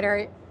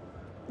provider,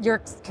 your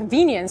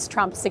convenience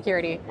trumps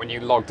security. When you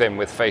logged in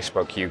with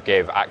Facebook, you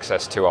gave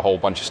access to a whole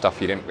bunch of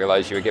stuff you didn't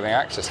realize you were giving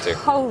access to.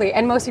 Totally,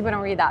 and most people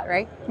don't read that,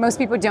 right? Most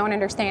people don't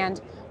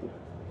understand.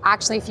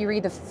 Actually, if you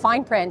read the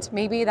fine print,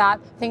 maybe that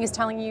thing is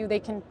telling you they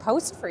can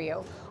post for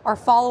you or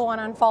follow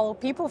and unfollow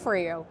people for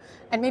you.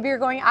 And maybe you're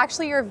going,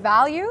 actually your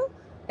value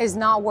is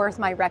not worth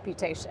my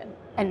reputation.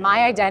 And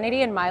my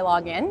identity and my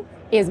login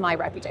is my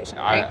reputation.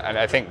 Right? And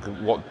I think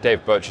what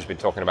Dave Birch has been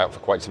talking about for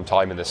quite some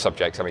time in this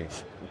subject, I mean,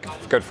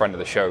 good friend of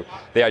the show,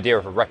 the idea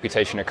of a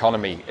reputation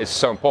economy is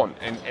so important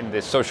in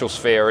the social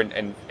sphere,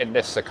 in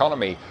this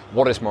economy.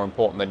 What is more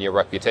important than your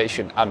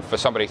reputation? And for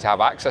somebody to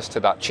have access to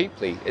that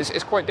cheaply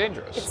is quite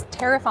dangerous. It's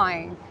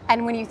terrifying.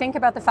 And when you think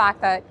about the fact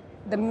that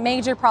the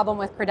major problem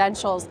with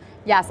credentials,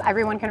 yes,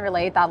 everyone can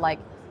relate that, like,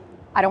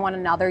 I don't want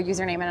another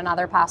username and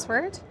another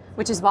password,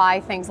 which is why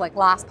things like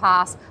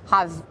LastPass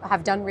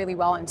have done really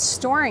well in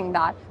storing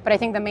that. But I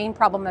think the main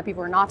problem that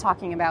people are not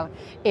talking about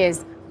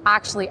is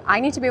actually, I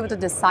need to be able to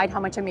decide how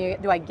much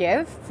do I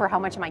give for how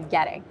much am I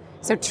getting.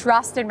 So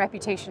trust and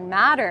reputation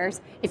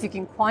matters if you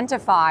can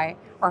quantify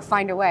or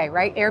find a way,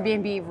 right?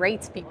 Airbnb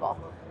rates people.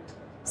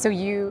 So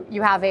you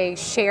have a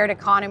shared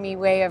economy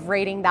way of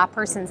rating that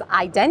person's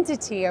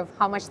identity of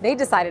how much they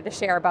decided to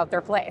share about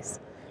their place.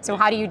 So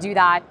how do you do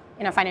that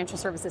in a financial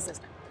services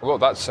system? Well,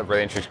 that's a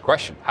really interesting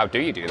question. How do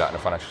you do that in a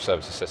financial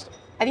services system?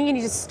 I think you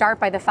need to start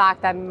by the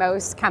fact that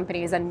most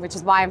companies, and which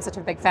is why I'm such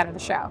a big fan of the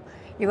show,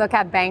 you look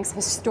at banks,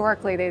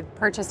 historically, they've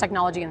purchased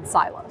technology in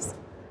silos.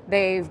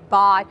 They've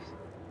bought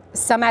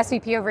some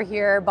SVP over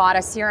here, bought a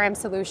CRM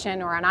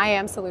solution or an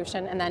IAM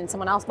solution, and then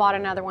someone else bought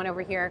another one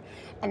over here.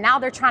 And now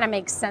they're trying to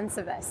make sense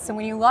of this. So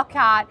when you look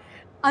at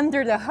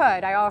under the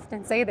hood, I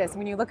often say this,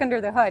 when you look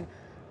under the hood,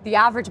 the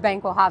average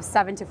bank will have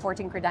 7 to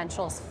 14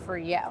 credentials for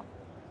you,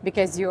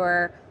 because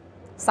you're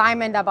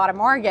Simon that bought a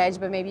mortgage,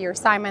 but maybe you're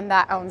Simon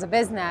that owns a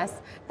business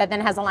that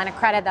then has a line of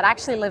credit that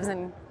actually lives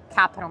in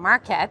capital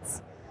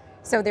markets.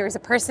 So there's a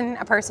person,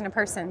 a person, a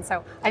person.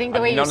 So I think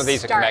the way none of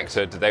these are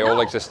connected. They all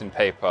exist in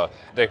paper.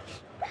 The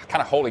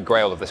kind of holy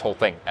grail of this whole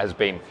thing has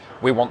been,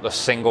 we want the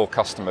single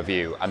customer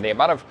view. And the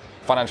amount of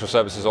financial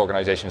services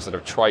organizations that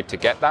have tried to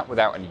get that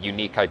without a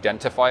unique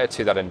identifier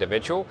to that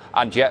individual.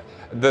 And yet,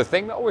 the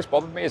thing that always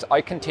bothered me is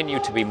I continue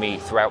to be me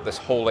throughout this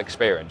whole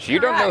experience. You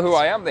don't know who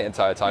I am the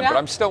entire time, but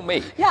I'm still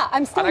me. Yeah,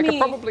 I'm still me. And I can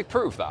probably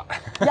prove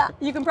that. Yeah,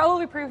 you can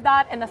probably prove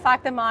that. And the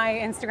fact that my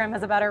Instagram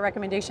has a better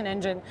recommendation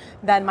engine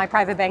than my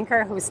private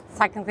banker, who's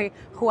technically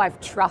who I've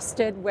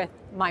trusted with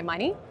my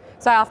money.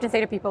 So I often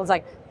say to people, it's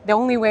like, the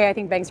only way I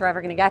think banks are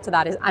ever going to get to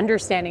that is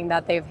understanding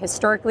that they've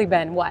historically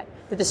been what?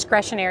 The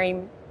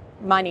discretionary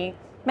money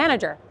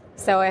manager.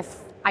 So if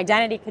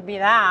identity could be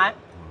that.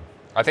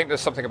 I think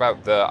there's something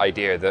about the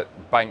idea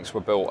that banks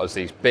were built as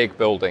these big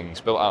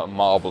buildings, built out of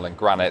marble and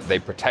granite. They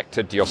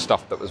protected your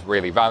stuff that was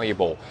really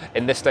valuable.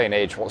 In this day and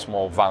age, what's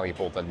more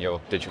valuable than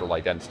your digital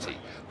identity?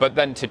 But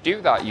then to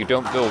do that, you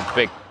don't build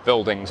big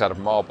buildings out of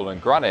marble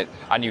and granite,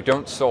 and you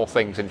don't store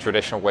things in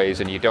traditional ways,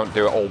 and you don't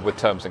do it all with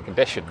terms and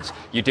conditions.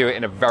 You do it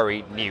in a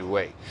very new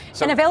way.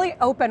 So, in a very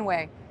open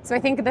way. So I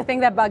think the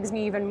thing that bugs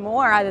me even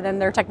more, other than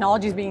their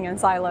technologies being in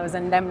silos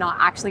and them not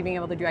actually being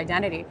able to do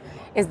identity,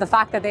 is the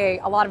fact that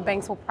a lot of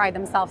banks will pride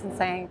themselves in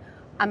saying,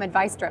 I'm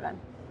advice driven.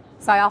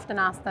 So I often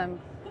ask them,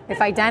 if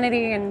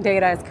identity and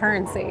data is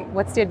currency,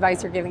 what's the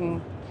advice you're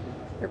giving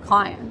your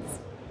clients?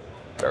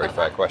 Very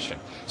fair question.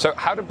 So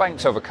how do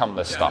banks overcome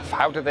this stuff?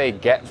 How do they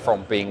get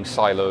from being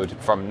siloed,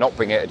 from not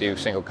being able to do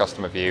single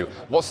customer view?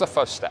 What's the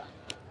first step?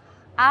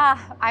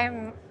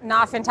 I'm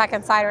not a FinTech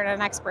insider and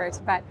an expert,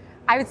 but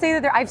I would say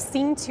that I've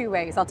seen two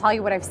ways. I'll tell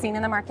you what I've seen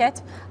in the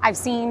market. I've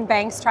seen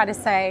banks try to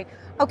say,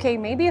 okay,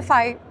 maybe if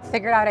I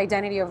figured out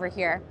identity over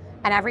here,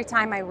 and every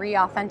time I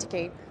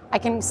re-authenticate, I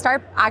can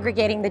start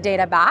aggregating the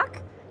data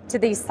back to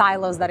these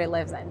silos that it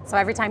lives in. So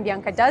every time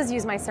Bianca does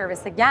use my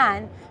service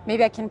again,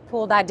 maybe I can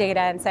pull that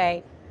data and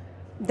say,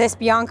 this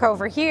Bianca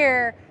over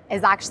here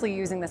is actually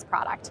using this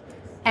product.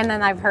 And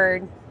then I've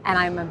heard, and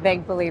I'm a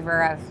big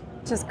believer of,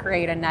 just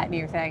create a net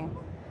new thing.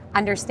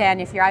 Understand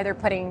if you're either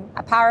putting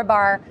a power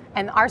bar,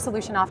 and our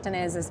solution often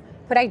is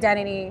put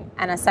identity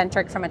and a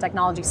centric from a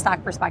technology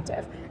stack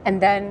perspective,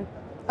 and then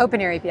open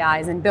your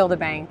APIs and build a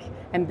bank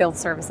and build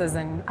services,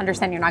 and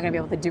understand you're not going to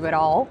be able to do it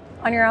all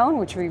on your own,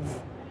 which we've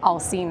all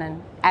seen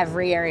in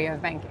every area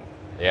of banking.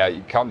 Yeah,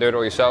 you can't do it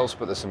all yourselves,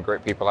 but there's some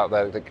great people out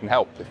there that can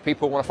help. If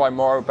people want to find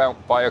more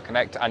about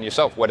BioConnect and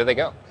yourself, where do they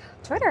go?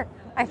 Twitter,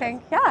 I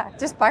think. Yeah,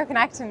 just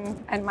BioConnect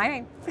and my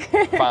name.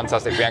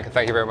 Fantastic, Bianca.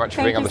 Thank you very much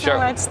for being on the show.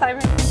 Thank you so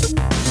much,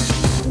 Simon.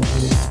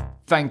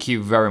 Thank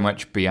you very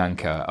much,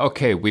 Bianca.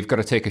 Okay, we've got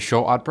to take a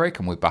short ad break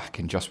and we're back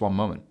in just one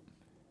moment.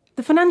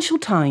 The Financial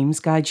Times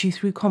guides you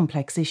through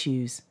complex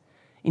issues.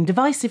 In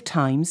divisive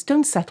times,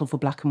 don't settle for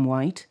black and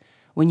white.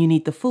 When you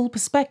need the full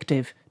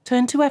perspective,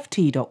 turn to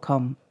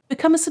ft.com.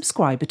 Become a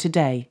subscriber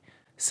today.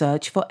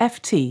 Search for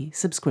FT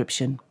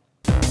subscription.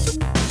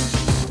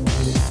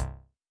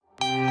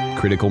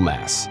 Critical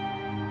mass.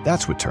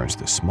 That's what turns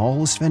the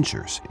smallest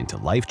ventures into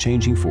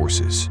life-changing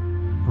forces.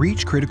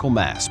 Reach critical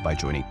mass by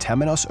joining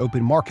Temenos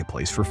Open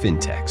Marketplace for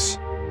FinTechs,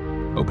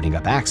 opening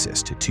up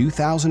access to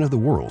 2,000 of the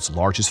world's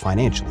largest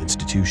financial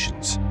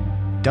institutions.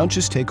 Don't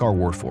just take our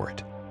word for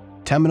it.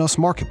 Temenos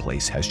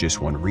Marketplace has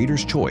just won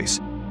Reader's Choice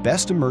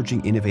Best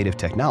Emerging Innovative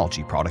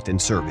Technology Product and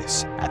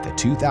Service at the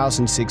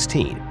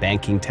 2016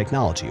 Banking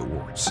Technology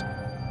Awards.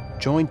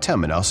 Join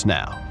Temenos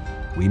now.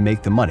 We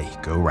make the money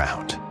go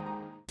round.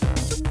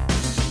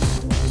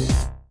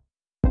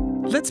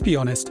 Let's be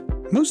honest,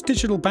 most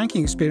digital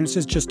banking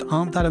experiences just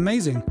aren't that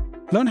amazing.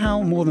 Learn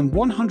how more than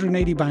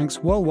 180 banks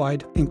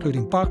worldwide,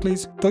 including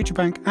Barclays, Deutsche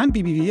Bank and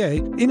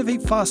BBVA,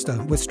 innovate faster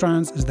with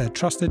Strands as their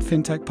trusted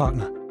fintech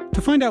partner.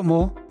 To find out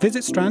more,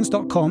 visit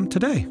strands.com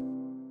today.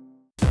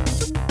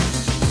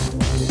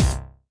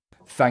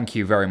 Thank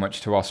you very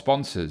much to our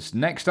sponsors.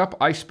 Next up,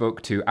 I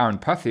spoke to Aaron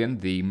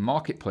Pathian, the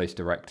Marketplace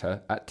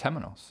Director at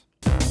Temenos.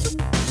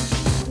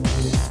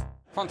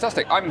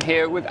 Fantastic. I'm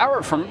here with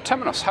Aaron from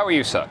Temenos. How are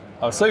you, sir?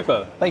 Oh,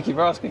 super. Thank you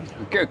for asking.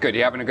 Good, good.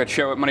 You having a good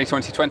show at Money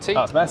 2020?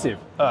 Oh, it's massive.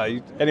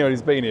 Anyone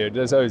who's been here,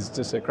 it's always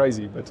just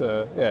crazy, but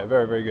yeah,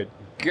 very, very good.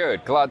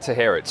 Good. Glad to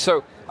hear it.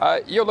 So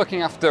you're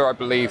looking after, I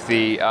believe,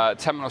 the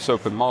Temenos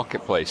Open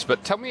Marketplace,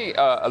 but tell me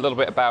a little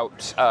bit about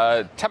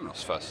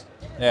Temenos first.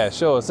 Yeah,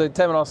 sure. So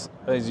Temenos,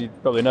 as you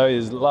probably know,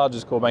 is the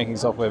largest core banking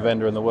software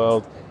vendor in the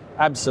world.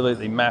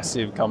 Absolutely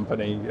massive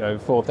company,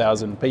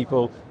 4,000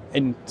 people.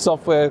 In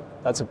software,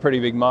 that's a pretty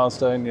big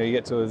milestone. You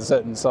get to a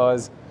certain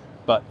size,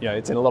 but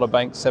it's in a lot of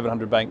banks,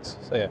 700 banks.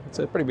 So yeah, it's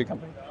a pretty big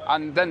company.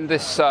 And then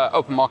this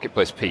open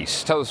marketplace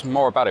piece, tell us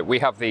more about it. We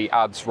have the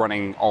ads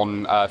running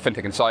on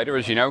FinTech Insider,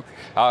 as you know,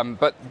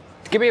 but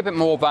give me a bit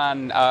more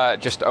than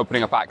just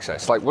opening up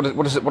access. Like, what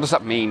does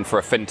that mean for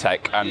a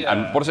fintech,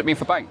 and what does it mean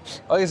for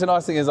banks? I guess the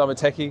nice thing is I'm a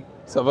techie,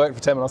 so I've worked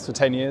for Temenos for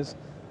 10 years.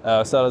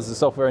 I started as a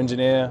software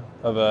engineer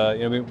of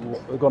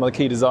one of the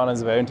key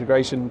designers of our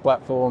integration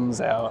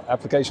platforms, our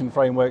application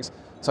frameworks.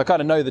 So I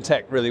kind of know the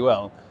tech really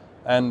well.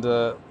 And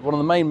one of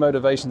the main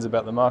motivations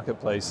about the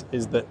marketplace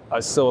is that I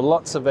saw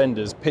lots of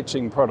vendors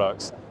pitching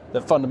products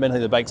that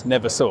fundamentally the banks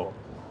never saw.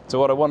 So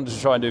what I wanted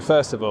to try and do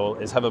first of all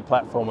is have a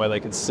platform where they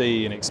could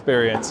see and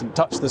experience and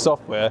touch the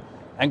software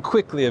and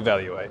quickly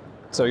evaluate.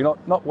 So you're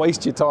not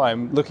waste your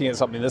time looking at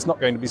something that's not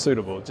going to be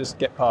suitable. Just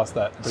get past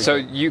that. So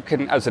you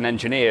can, as an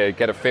engineer,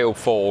 get a feel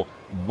for,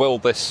 will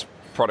this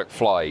product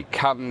fly?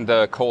 Can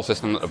the core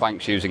system that the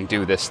bank's using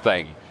do this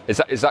thing? Is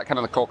that kind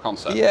of the core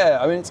concept? Yeah,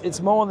 I mean,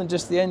 it's more than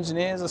just the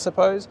engineers, I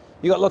suppose.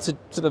 You've got lots of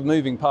sort of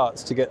moving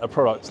parts to get a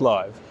product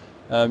live.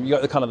 You've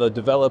got the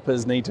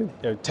developers need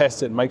to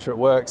test it and make sure it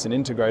works and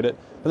integrate it.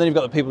 But then you've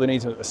got the people who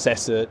need to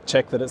assess it,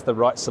 check that it's the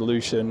right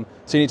solution.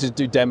 So you need to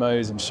do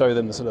demos and show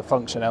them the sort of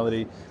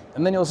functionality.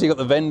 And then also you've got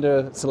the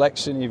vendor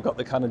selection, you've got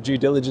the kind of due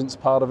diligence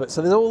part of it.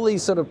 So there's all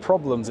these sort of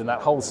problems in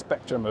that whole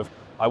spectrum of,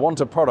 I want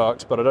a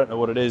product, but I don't know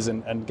what it is,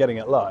 and getting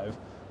it live.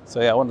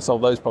 So yeah, I want to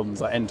solve those problems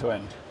like end to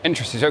end.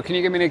 Interesting. So can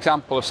you give me an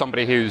example of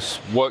somebody who's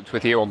worked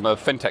with you on the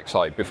fintech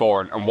side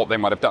before and what they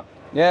might have done?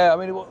 Yeah, I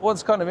mean,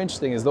 what's kind of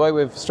interesting is the way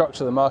we've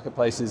structured the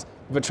marketplace is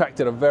we've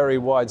attracted a very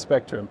wide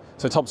spectrum.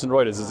 So Thomson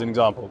Reuters is an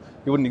example.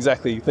 You wouldn't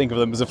exactly think of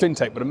them as a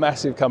fintech, but a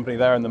massive company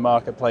there in the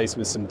marketplace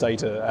with some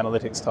data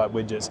analytics type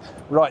widgets,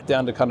 right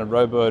down to kind of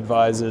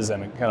robo-advisors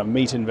and kind of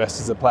meet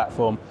investors, a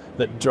platform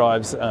that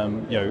drives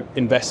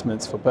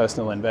investments for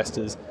personal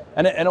investors.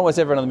 And almost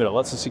everyone in the middle.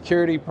 Lots of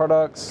security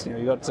products.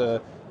 You've got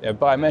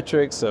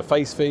biometrics,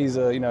 face fees,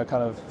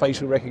 kind of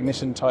facial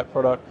recognition type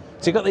product.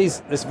 So you've got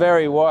this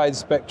very wide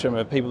spectrum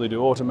of people who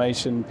do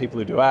automation, people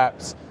who do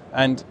apps,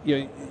 and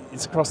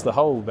it's across the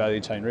whole value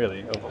chain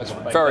really. That's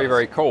very,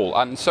 very cool.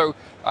 And so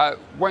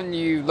when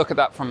you look at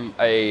that from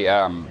a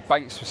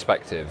bank's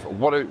perspective,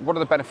 what are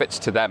the benefits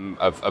to them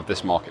of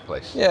this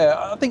marketplace? Yeah,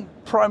 I think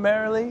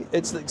primarily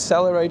it's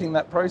accelerating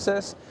that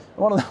process.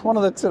 One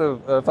of the sort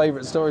of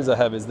favorite stories I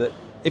have is that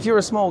if you're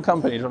a small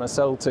company trying to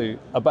sell to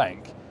a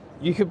bank,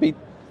 you could be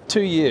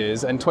 2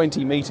 years and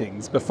 20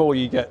 meetings before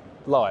you get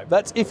live.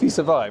 That's if you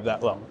survive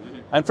that long.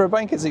 And for a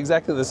bank, it's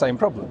exactly the same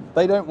problem.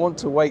 They don't want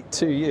to wait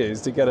 2 years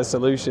to get a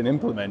solution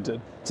implemented.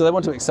 So they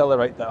want to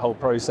accelerate that whole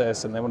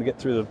process and they want to get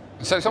through the...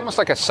 So it's almost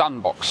like a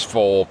sandbox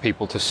for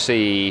people to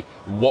see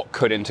what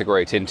could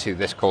integrate into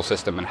this core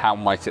system and how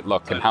might it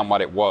look and how might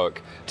it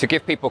work, to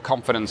give people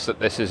confidence that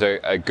this is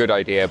a good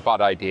idea,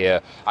 bad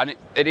idea. And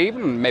it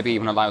maybe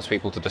even allows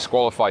people to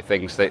disqualify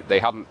things that they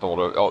hadn't thought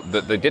of, or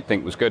that they did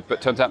think was good,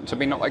 but turns out to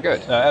be not that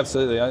good.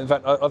 Absolutely. In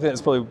fact, I think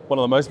that's probably one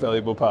of the most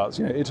valuable parts,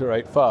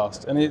 iterate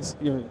fast. And it's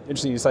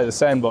interesting you say the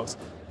sandbox.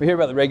 We hear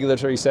about the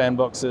regulatory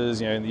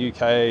sandboxes, in the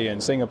UK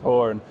and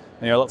Singapore and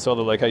lots of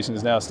other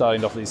locations now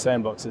starting to offer these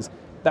sandboxes.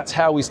 That's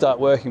how we start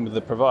working with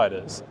the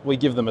providers. We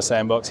give them a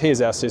sandbox,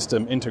 here's our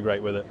system,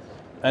 integrate with it.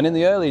 And in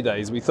the early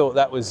days, we thought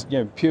that was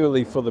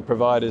purely for the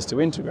providers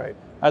to integrate.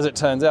 As it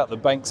turns out, the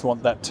banks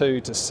want that too,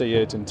 to see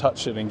it and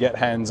touch it and get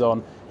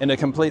hands-on in a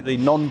completely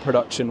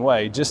non-production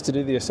way, just to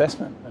do the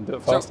assessment and do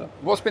it faster. So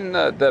what's been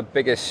the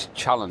biggest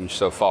challenge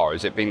so far?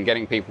 Has it been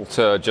getting people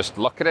to just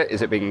look at it?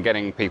 Has it been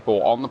getting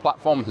people on the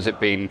platform? Has it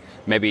been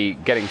maybe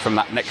getting from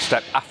that next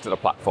step after the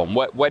platform?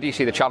 Where do you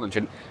see the challenge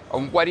and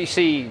where do you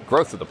see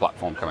growth of the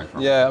platform coming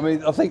from? Yeah, I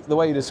mean, I think the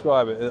way you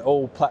describe it,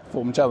 all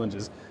platform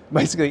challenges.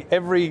 Basically,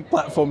 every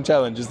platform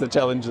challenge is the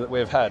challenge that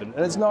we've had. And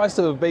it's nice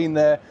to have been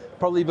there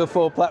probably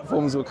before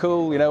platforms were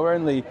cool. We're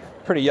only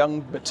pretty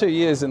young, but 2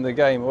 years in the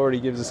game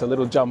already gives us a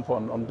little jump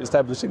on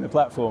establishing the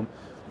platform.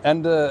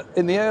 And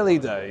in the early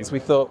days, we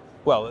thought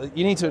Well,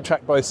 you need to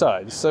attract both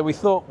sides. So we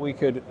thought we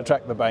could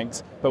attract the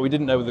banks, but we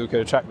didn't know whether we could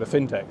attract the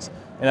fintechs.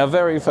 In our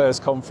very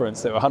first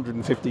conference, there were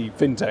 150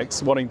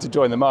 fintechs wanting to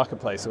join the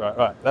marketplace.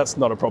 Right, that's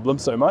not a problem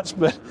so much,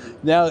 but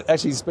now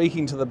actually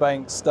speaking to the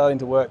banks, starting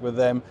to work with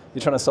them,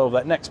 you're trying to solve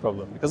that next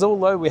problem. Because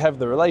although we have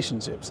the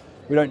relationships,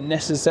 we don't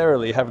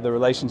necessarily have the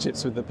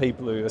relationships with the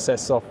people who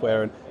assess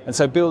software. And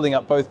so building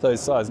up both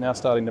those sides, now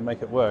starting to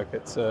make it work,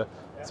 it's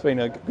been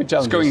a good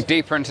challenge. It's going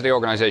deeper into the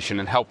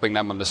organization and helping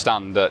them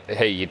understand that,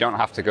 hey, you don't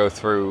have to go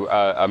through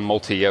a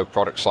multi-year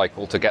product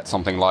cycle to get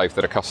something live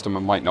that a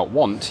customer might not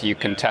want. You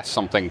can test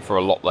something for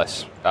a lot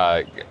less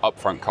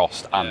upfront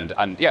cost. And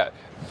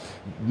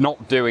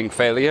not doing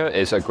failure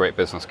is a great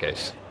business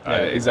case. Yeah,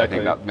 exactly.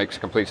 I think that makes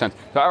complete sense.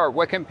 So, Aaron,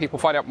 where can people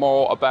find out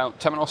more about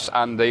Temenos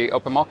and the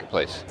open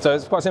marketplace? So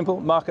it's quite simple,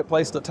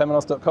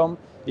 marketplace.temenos.com.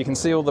 You can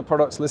see all the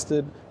products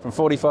listed from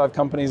 45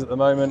 companies at the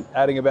moment,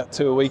 adding about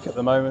 2 a week at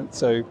the moment.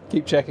 So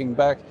keep checking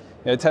back.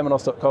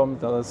 Temenos.com,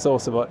 the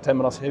source of what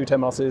Temenos, who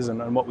Temenos is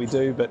and what we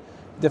do. But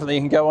definitely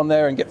you can go on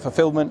there and get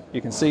fulfillment.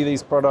 You can see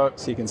these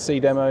products, you can see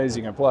demos,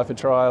 you can apply for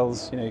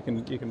trials. You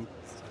can.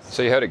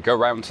 So you heard it. Go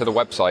round to the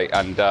website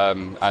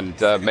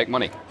and make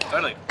money.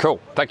 Totally.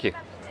 Cool. Thank you.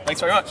 Thanks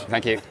very much.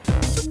 Thank you.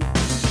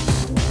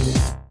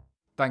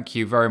 Thank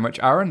you very much,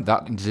 Aaron.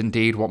 That is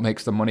indeed what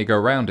makes the money go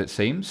round, it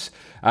seems.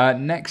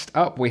 Next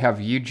up, we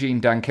have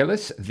Eugene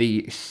Dankilis,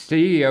 the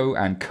CEO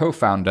and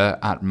co-founder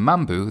at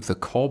Mambu, the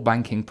core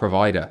banking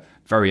provider.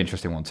 Very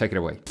interesting one. Take it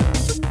away.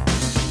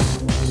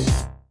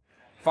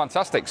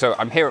 Fantastic. So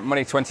I'm here at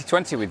Money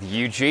 2020 with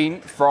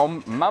Eugene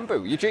from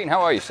Mambu. Eugene,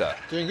 how are you, sir?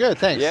 Doing good,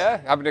 thanks. Yeah,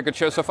 having a good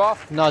show so far?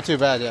 Not too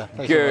bad, yeah.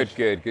 Thanks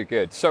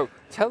Good. So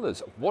tell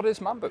us, what is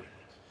Mambu?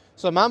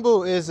 So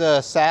Mambu is a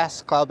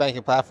SaaS cloud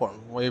banking platform.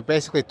 We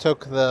basically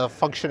took the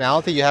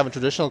functionality you have in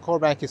traditional core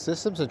banking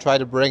systems and tried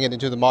to bring it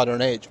into the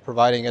modern age,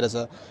 providing it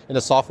in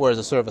a software as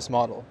a service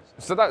model.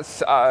 So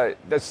that's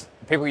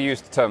people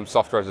use the term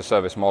software as a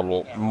service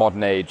model,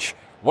 modern age.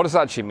 What does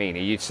that actually mean? Are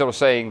you sort of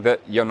saying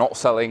that you're not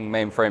selling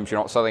mainframes, you're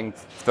not selling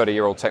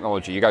 30-year-old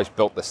technology? You guys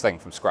built this thing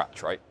from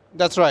scratch, right?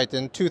 That's right.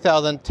 In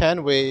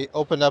 2010, we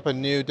opened up a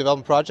new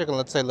development project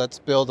and let's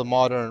build a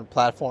modern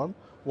platform.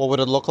 What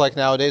would it look like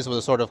nowadays with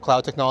the sort of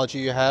cloud technology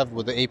you have,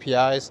 with the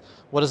APIs?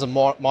 What does a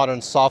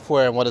modern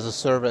software and what does a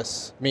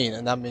service mean?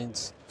 And that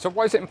means... So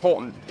why is it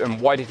important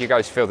and why did you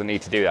guys feel the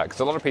need to do that?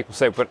 Because a lot of people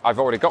say, but I've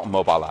already got a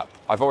mobile app.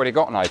 I've already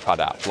got an iPad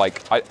app.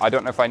 Like, I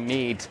don't know if I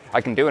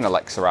can do an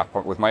Alexa app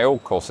with my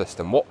old core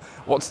system.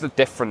 What's the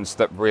difference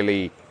that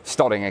really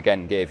starting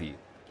again gave you?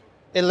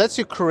 It lets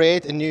you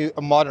create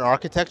a modern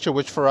architecture,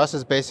 which for us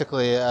is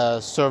basically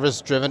a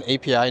service-driven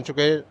API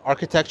integrated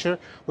architecture,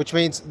 which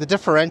means the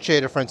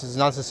differentiator, for instance, is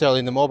not necessarily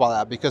in the mobile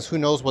app, because who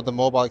knows what the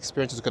mobile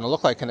experience is going to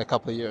look like in a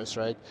couple of years,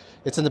 right?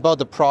 It's about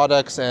the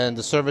products and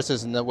the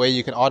services and the way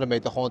you can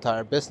automate the whole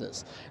entire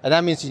business. And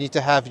that means you need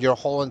to have your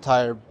whole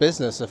entire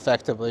business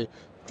effectively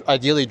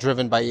ideally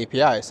driven by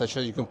APIs, such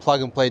that you can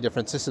plug and play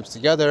different systems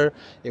together.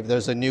 If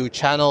there's a new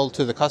channel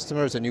to the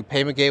customers, a new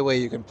payment gateway,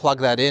 you can plug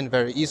that in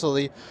very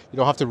easily. You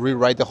don't have to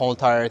rewrite the whole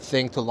entire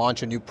thing to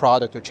launch a new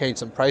product or change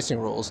some pricing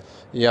rules.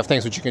 You have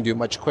things which you can do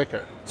much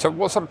quicker. So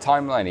what sort of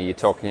timeline are you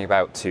talking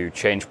about to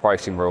change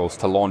pricing rules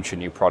to launch a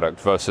new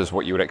product versus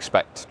what you would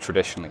expect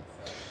traditionally?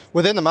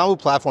 Within the Mambu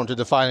platform, to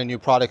define a new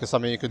product is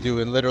something you could do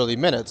in literally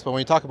minutes. But when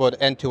you talk about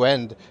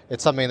end-to-end,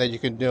 it's something that you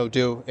can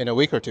do in a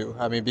week or two.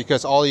 I mean,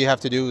 because all you have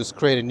to do is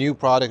create a new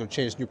product or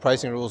change new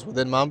pricing rules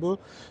within Mambu.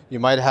 You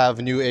might have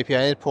new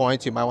API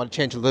endpoints. You might want to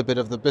change a little bit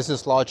of the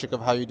business logic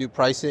of how you do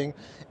pricing.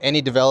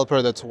 Any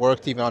developer that's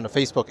worked even on a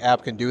Facebook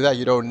app can do that.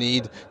 You don't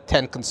need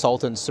 10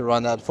 consultants to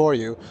run that for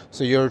you.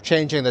 So you're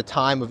changing the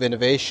time of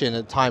innovation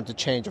and time to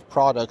change of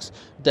products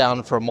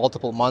down from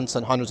multiple months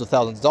and hundreds of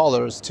thousands of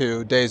dollars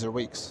to days or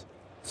weeks.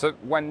 So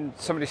when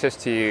somebody says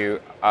to you,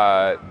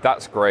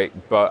 that's great,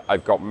 but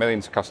I've got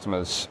millions of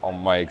customers on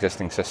my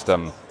existing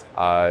system,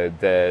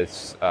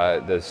 there's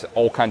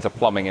all kinds of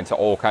plumbing into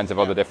all kinds of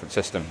other different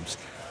systems.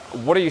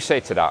 What do you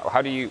say to that?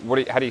 How do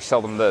you sell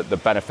them the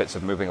benefits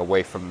of moving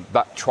away from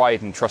that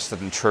tried and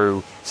trusted and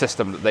true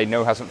system that they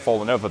know hasn't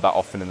fallen over that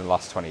often in the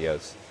last 20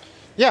 years?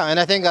 Yeah, and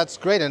I think that's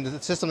great. And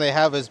the system they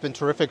have has been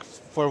terrific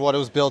for what it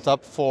was built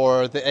up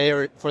for the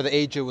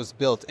age it was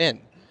built in.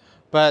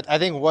 But I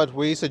think what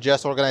we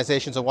suggest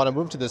organizations that want to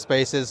move to this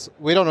space is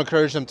we don't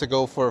encourage them to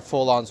go for a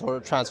full-on sort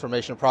of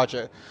transformation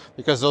project,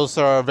 because those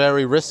are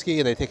very risky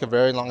and they take a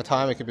very long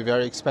time. It can be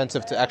very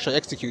expensive to actually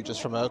execute just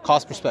from a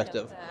cost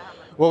perspective.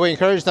 What we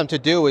encourage them to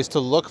do is to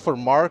look for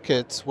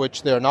markets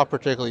which they're not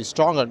particularly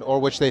strong in or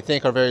which they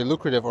think are very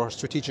lucrative or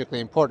strategically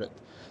important.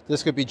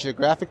 This could be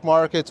geographic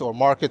markets or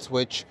markets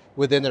which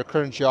within their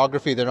current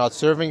geography they're not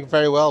serving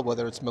very well,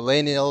 whether it's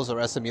millennials or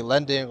SME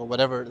lending or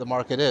whatever the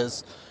market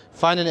is.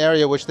 Find an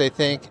area which they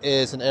think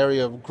is an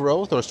area of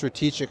growth or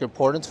strategic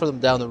importance for them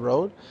down the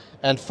road,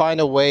 and find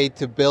a way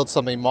to build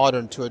something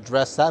modern to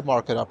address that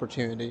market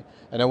opportunity,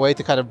 and a way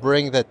to kind of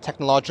bring the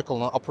technological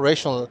and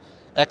operational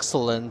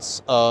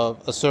excellence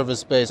of a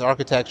service-based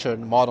architecture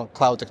and modern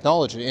cloud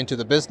technology into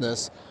the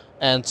business,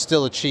 and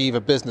still achieve a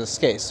business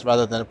case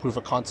rather than a proof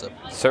of concept.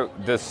 So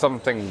there's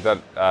something that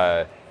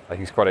I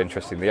think is quite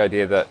interesting, the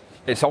idea that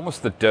it's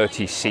almost the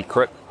dirty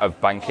secret of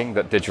banking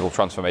that digital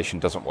transformation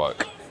doesn't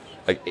work.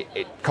 Like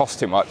it costs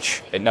too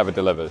much, it never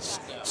delivers.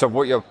 So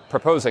what you're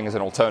proposing is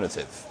an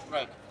alternative.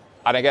 Right.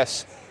 And I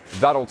guess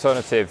that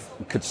alternative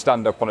could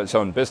stand up on its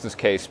own business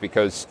case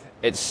because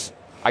it's,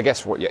 I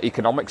guess, what your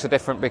economics are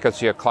different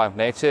because you're cloud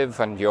native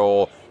and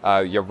you're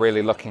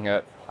really looking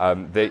at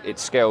it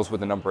scales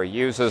with the number of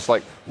users.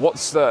 Like,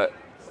 what's the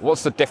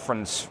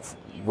difference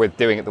with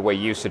doing it the way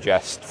you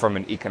suggest from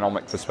an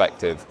economic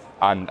perspective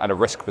and a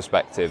risk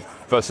perspective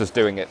versus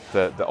doing it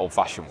the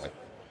old-fashioned way?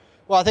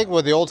 Well, I think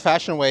with the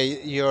old-fashioned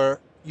way,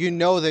 you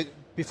know that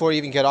before you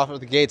even get off of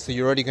the gates, so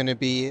you're already going to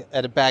be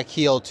at a back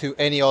heel to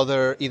any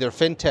other either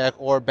fintech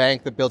or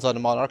bank that builds on a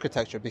modern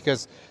architecture,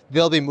 because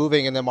they'll be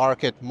moving in the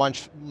market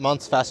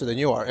months faster than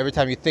you are. Every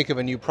time you think of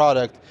a new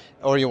product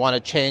or you want to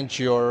change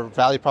your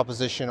value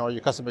proposition or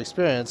your customer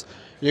experience,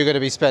 you're going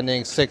to be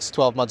spending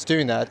 6-12 months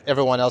doing that.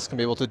 Everyone else can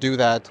be able to do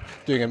that,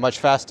 doing it much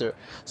faster.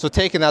 So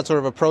taking that sort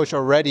of approach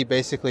already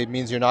basically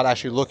means you're not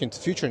actually looking to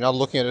the future, you're not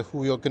looking at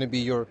who you're going to be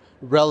your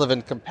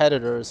relevant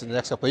competitors in the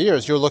next couple of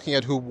years. You're looking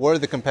at who were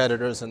the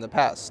competitors in the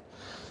past.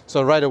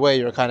 So right away,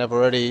 you're kind of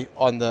already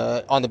on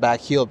the back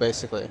heel,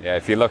 basically. Yeah,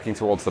 if you're looking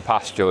towards the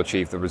past, you'll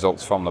achieve the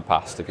results from the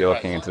past. If you're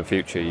looking into the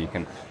future, you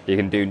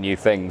can do new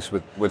things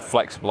with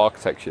flexible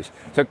architectures.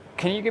 So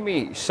can you give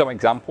me some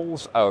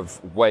examples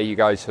of where you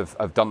guys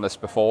have done this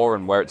before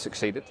and where it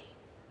succeeded?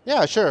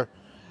 Yeah, sure.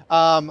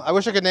 I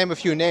wish I could name a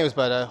few names,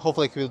 but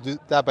hopefully we'll do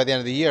that by the end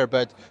of the year.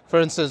 But for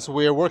instance,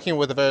 we're working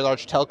with a very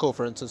large telco,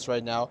 for instance,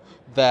 right now,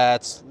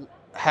 that's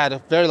had a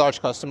very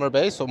large customer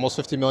base, almost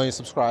 50 million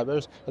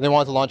subscribers, and they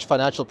wanted to launch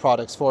financial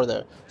products for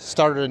there.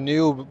 Started a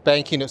new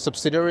banking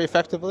subsidiary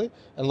effectively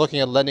and looking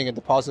at lending and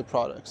deposit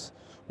products.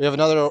 We have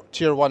another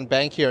tier 1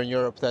 bank here in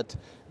Europe that,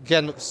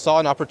 again, saw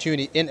an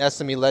opportunity in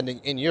SME lending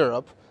in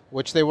Europe,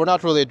 which they were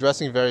not really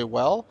addressing very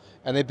well,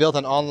 and they built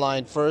an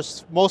online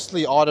first,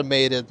 mostly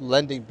automated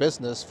lending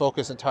business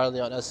focused entirely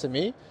on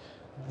SME.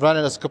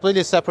 Running as a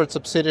completely separate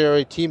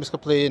subsidiary, team is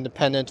completely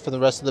independent from the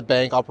rest of the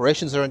bank,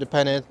 operations are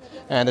independent,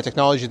 and the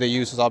technology they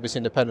use is obviously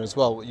independent as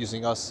well,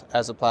 using us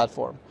as a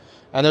platform.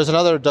 And there's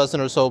another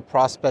dozen or so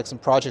prospects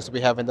and projects that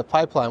we have in the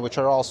pipeline, which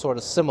are all sort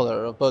of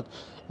similar, about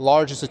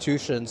large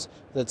institutions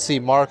that see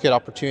market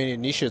opportunity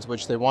niches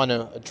which they want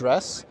to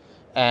address,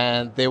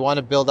 and they want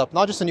to build up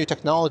not just a new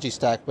technology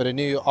stack, but a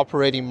new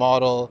operating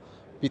model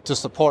to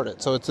support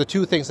it. So it's the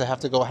two things that have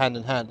to go hand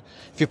in hand.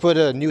 If you put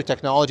a new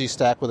technology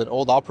stack with an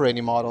old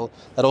operating model,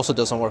 that also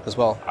doesn't work as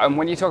well. And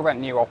when you talk about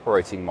new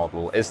operating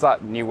model, is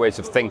that new ways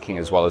of thinking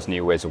as well as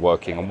new ways of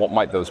working? And what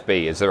might those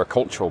be? Is there a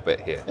cultural bit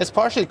here? It's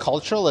partially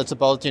cultural. It's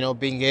about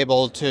being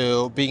able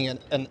to being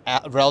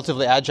a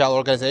relatively agile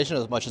organization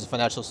as much as a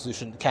financial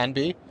institution can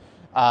be.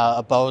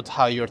 About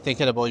how you're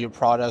thinking about your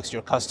products,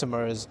 your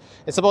customers.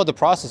 It's about the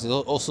processes.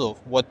 Also,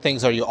 what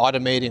things are you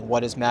automating?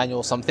 What is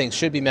manual? Some things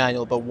should be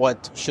manual, but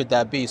what should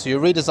that be? So you're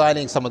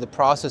redesigning some of the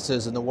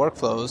processes and the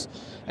workflows,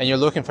 and you're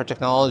looking for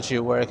technology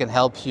where it can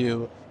help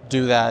you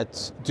do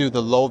that, do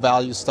the low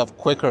value stuff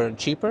quicker and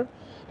cheaper,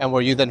 and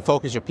where you then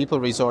focus your people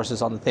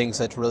resources on the things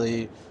that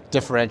really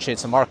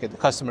differentiates the market, the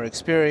customer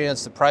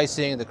experience, the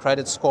pricing, the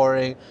credit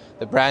scoring,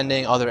 the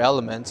branding, other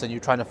elements, and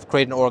you're trying to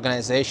create an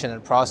organization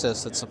and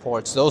process that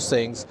supports those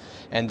things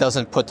and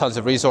doesn't put tons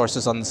of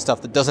resources on the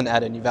stuff that doesn't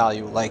add any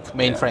value, like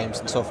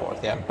mainframes and so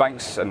forth. Yeah.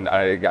 Banks and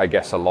I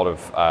guess a lot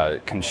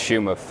of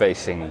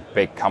consumer-facing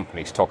big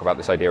companies talk about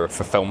this idea of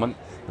fulfillment,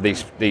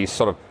 these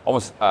sort of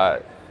almost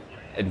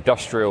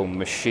industrial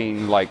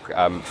machine-like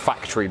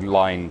factory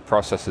line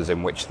processes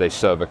in which they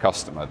serve a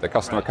customer. The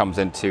customer comes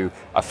into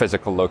a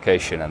physical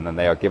location and then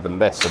they are given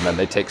this and then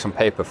they take some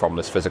paper from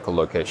this physical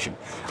location.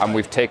 And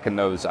we've taken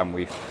those and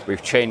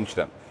we've changed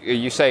them. Are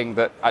you saying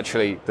that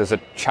actually there's a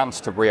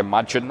chance to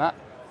reimagine that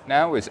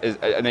now?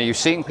 And are you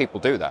seeing people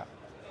do that?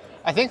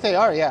 I think they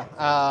are,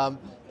 yeah.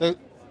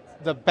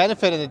 The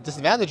benefit and the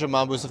disadvantage of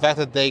Mambu is the fact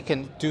that they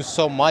can do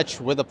so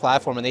much with the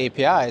platform and the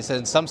APIs. And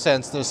in some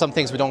sense, there's some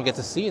things we don't get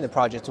to see in the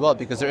project as well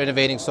because they're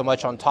innovating so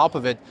much on top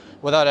of it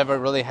without ever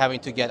really having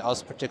to get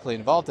us particularly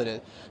involved in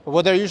it. But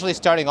what they're usually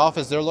starting off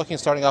is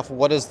starting off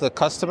what is the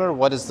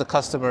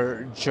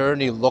customer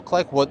journey look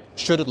like? What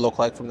should it look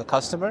like from the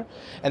customer?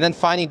 And then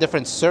finding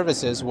different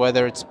services,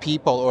 whether it's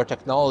people or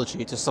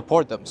technology, to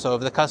support them. So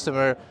if the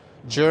customer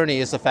journey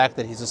is the fact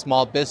that he's a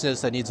small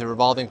business that needs a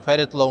revolving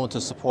credit loan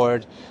to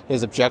support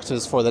his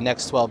objectives for the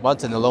next 12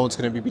 months, and the loan's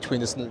going to be between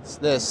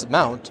this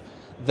amount,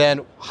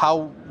 then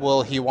how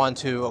will he want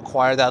to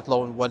acquire that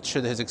loan? What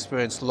should his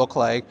experience look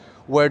like?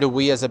 Where do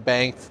we as a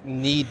bank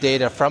need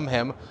data from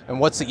him? And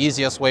what's the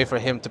easiest way for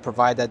him to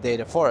provide that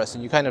data for us?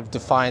 And you kind of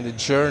define the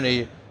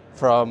journey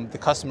from the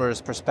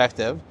customer's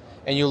perspective,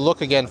 and you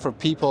look again for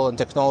people and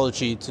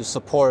technology to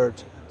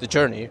support the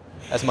journey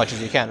as much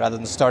as you can, rather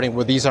than starting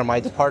with these are my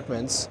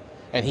departments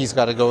and he's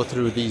got to go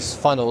through these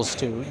funnels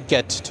to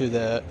get to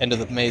the end of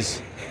the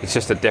maze. It's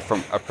just a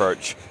different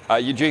approach.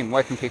 Eugene,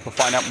 where can people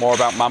find out more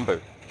about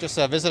Mambu? just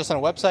visit us on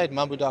our website,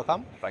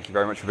 mambu.com. Thank you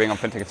very much for being on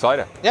FinTech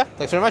Insider. Yeah,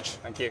 thanks very much.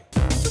 Thank you.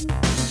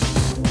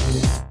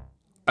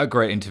 A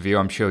great interview,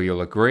 I'm sure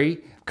you'll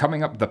agree.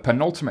 Coming up, the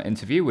penultimate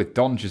interview with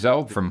Don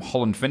Giselle from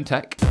Holland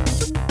FinTech.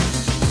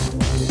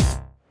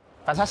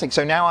 Fantastic.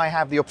 So now I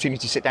have the opportunity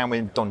to sit down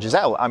with Don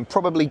Giselle. I'm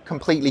probably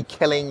completely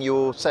killing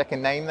your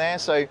second name there,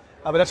 so...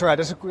 but that's all right.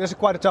 That's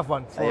quite a tough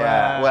one.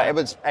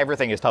 Well,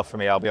 everything is tough for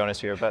me, I'll be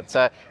honest with you.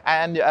 But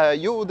and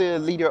you're the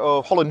leader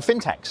of Holland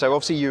FinTech. So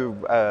obviously,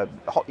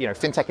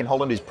 FinTech in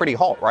Holland is pretty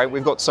hot, right?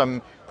 We've got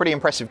some pretty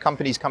impressive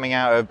companies coming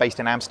out based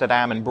in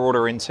Amsterdam and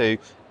broader into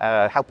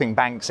helping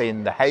banks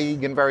in The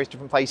Hague and various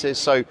different places.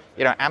 So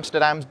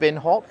Amsterdam's been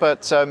hot.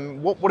 But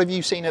what have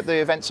you seen at the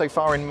event so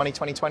far in Money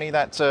 2020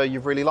 that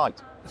you've really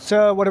liked?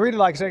 So what I really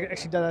like is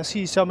actually that I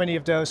see so many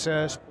of those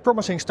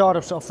promising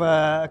startups of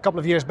a couple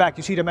of years back.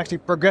 You see them actually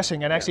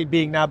progressing and actually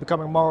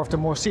becoming more of the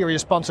more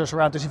serious sponsors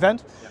around this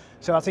event. Yeah.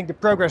 So I think the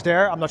progress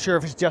there, I'm not sure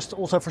if it's just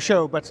also for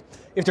show, but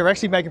if they're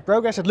actually making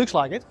progress, it looks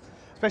like it.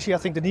 Especially I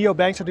think the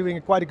neobanks are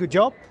doing quite a good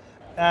job.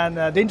 And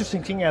the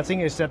interesting thing I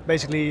think is that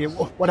basically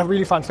what I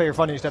really find very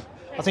funny is that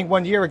I think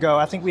 1 year ago,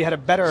 I think we had a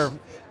better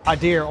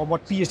idea on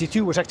what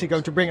PSD2 was actually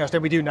going to bring us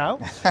than we do now,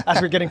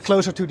 as we're getting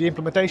closer to the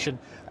implementation,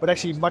 but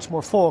actually much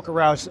more fog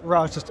around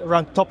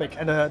the topic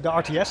and the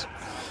RTS.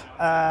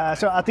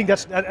 So I think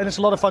and it's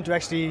a lot of fun to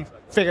actually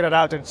figure that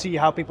out and see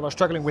how people are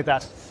struggling with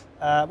that.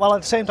 While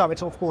at the same time,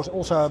 it's of course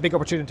also a big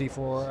opportunity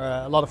for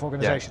a lot of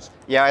organizations.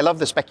 Yeah, I love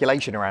the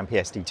speculation around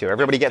PSD2.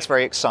 Everybody gets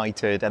very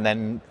excited and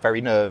then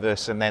very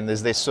nervous, and then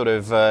there's this sort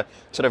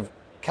of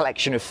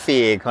collection of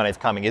fear kind of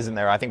coming, isn't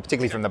there? I think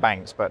particularly from the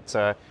banks, but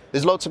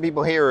there's lots of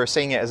people here who are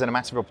seeing it as a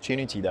massive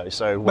opportunity, though.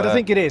 So, but I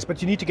think it is.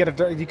 But you need to get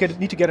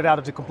it out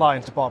of the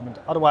compliance department.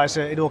 Otherwise,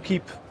 it will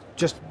keep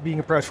just being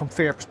approached from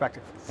fear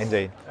perspective.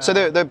 Indeed.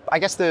 So I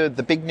guess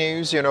the big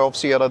news,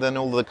 obviously other than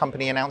all the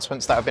company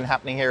announcements that have been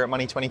happening here at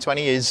Money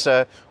 2020 is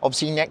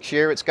obviously next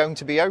year it's going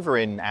to be over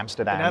in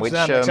Amsterdam. Which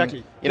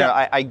exactly.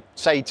 I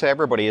say to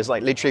everybody is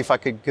like literally if I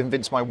could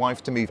convince my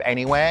wife to move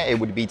anywhere, it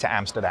would be to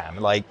Amsterdam.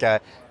 Like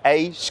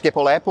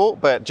Schiphol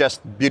Airport, but just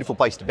beautiful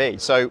place to be.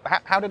 So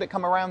how did it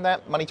come around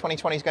that Money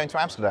 2020 is going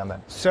to Amsterdam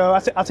then? So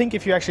I think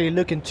if you actually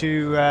look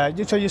into,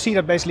 so you see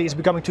that basically it's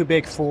becoming too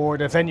big for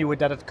the venue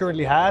that it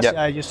currently has.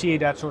 Yep. You see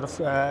that sort of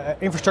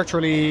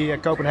infrastructurally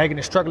Copenhagen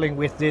is struggling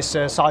with this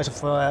size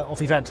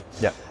of event.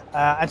 Yeah.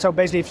 And so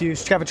basically if you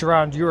scavenge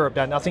around Europe,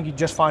 then I think you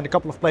just find a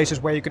couple of places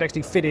where you could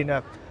actually fit in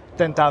a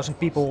 10,000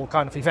 people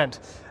kind of event.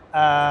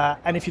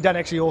 And if you then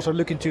actually also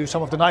look into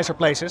some of the nicer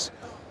places,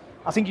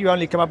 I think you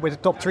only come up with the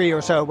top 3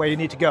 or so where you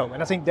need to go.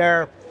 And I think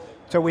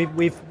so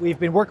we've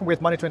been working with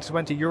Money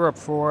 2020 Europe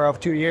for over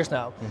 2 years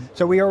now. Mm-hmm.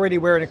 So we already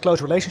were in a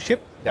close relationship.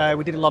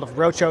 We did a lot of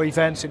roadshow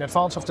events in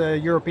advance of the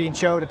European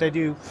show that they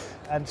do.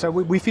 And so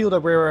we feel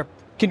that we're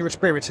kindred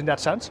spirits in that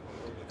sense.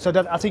 So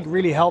that I think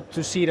really helped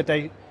to see that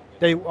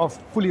they are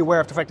fully aware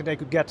of the fact that they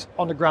could get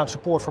on the ground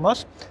support from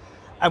us.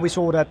 And we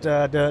saw that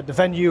the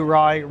venue,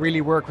 RAI,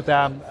 really worked with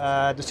them.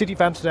 The city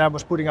of Amsterdam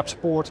was putting up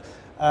support,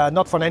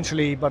 not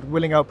financially, but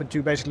open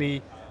to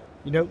basically,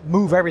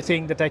 move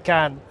everything that they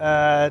can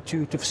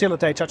to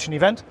facilitate such an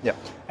event. Yeah.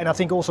 And I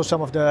think also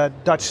some of the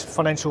Dutch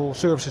financial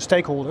services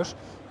stakeholders,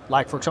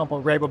 like for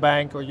example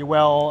Rabobank or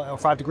UL or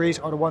 5 Degrees,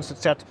 are the ones that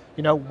said,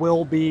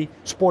 we'll be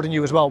supporting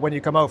you as well when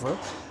you come over.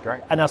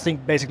 Great. And I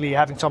think basically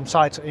having some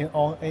sites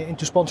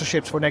into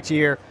sponsorships for next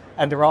year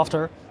and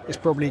thereafter is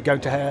probably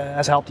going to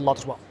has helped a lot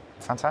as well.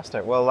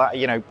 Fantastic. Well,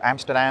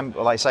 Amsterdam,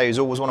 like I say, is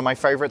always one of my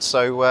favorites.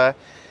 So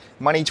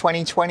Money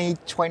 2020,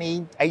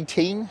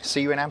 2018,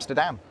 see you in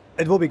Amsterdam.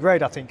 It will be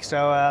great, I think.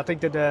 So I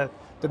think that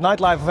the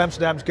nightlife of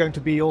Amsterdam is going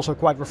to be also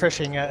quite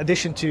refreshing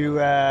addition to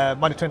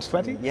Money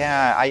 2020.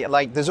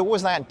 Yeah, there's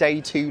always that day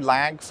 2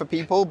 lag for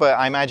people, but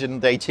I imagine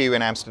day 2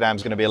 in Amsterdam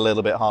is going to be a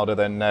little bit harder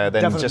than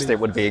just it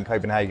would be in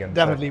Copenhagen.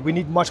 Definitely, so. We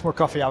need much more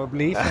coffee, I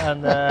believe,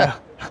 and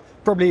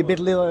probably a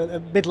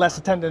bit less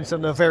attendance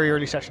in the very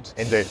early sessions.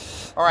 Indeed.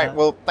 All right,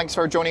 well, thanks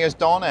for joining us,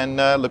 Don,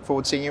 and look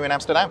forward to seeing you in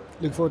Amsterdam.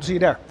 Look forward to see you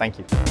there. Thank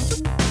you.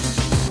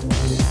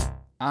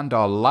 And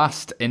our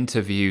last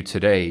interview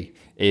today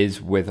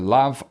is with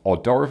Lav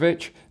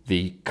Odorovic,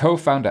 the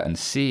co-founder and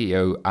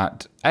CEO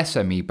at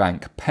SME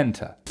bank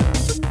Penta.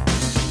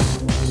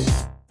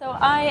 So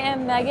I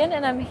am Megan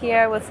and I'm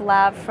here with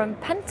Lav from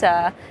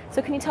Penta.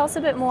 So can you tell us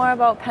a bit more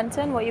about Penta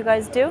and what you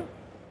guys do?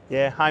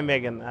 Yeah, hi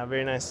Megan,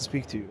 very nice to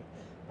speak to you.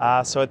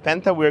 So at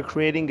Penta we're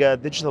creating a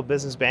digital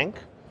business bank.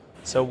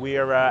 So we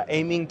are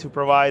aiming to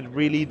provide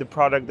really the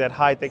product that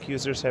high-tech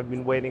users have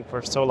been waiting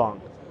for so long.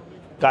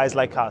 Guys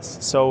like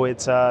us. So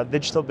it's a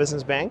digital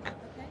business bank.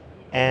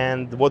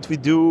 And what we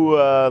do,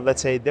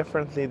 let's say,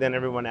 differently than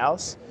everyone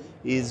else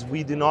is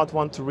we do not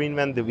want to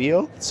reinvent the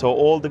wheel. So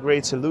all the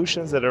great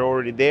solutions that are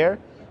already there,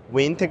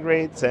 we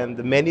integrate,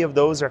 and many of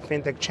those are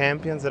fintech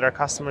champions that our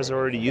customers are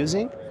already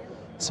using.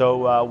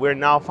 So we're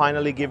now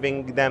finally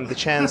giving them the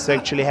chance to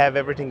actually have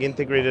everything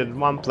integrated in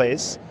one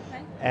place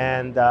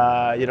and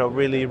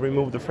really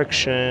remove the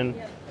friction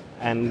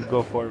and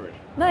go forward.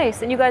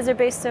 Nice. And you guys are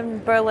based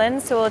in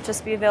Berlin, so will it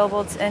just be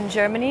available in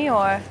Germany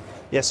or?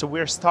 Yeah, so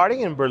we're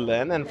starting in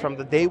Berlin, and from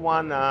the day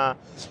one,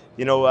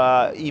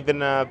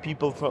 even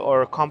people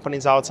or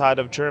companies outside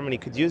of Germany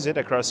could use it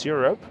across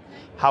Europe.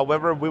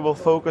 However, we will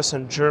focus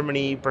on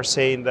Germany per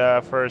se in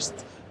the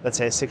first, let's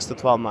say, 6 to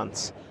 12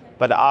 months.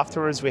 But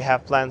afterwards, we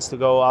have plans to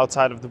go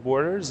outside of the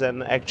borders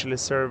and actually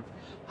serve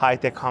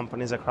high-tech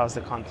companies across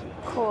the continent.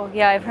 Cool.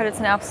 Yeah, I've heard it's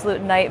an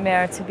absolute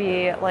nightmare to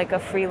be like a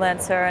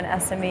freelancer, an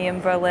SME in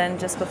Berlin,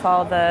 just with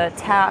all the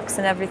tax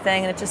and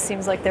everything, and it just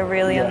seems like they're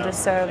really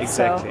underserved.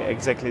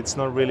 Exactly. It's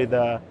not really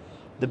the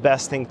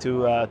best thing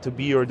to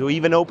be or do.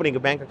 Even opening a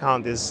bank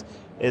account is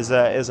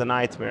a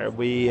nightmare.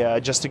 We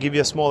just to give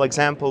you a small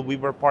example, we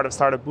were part of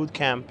Startup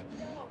Bootcamp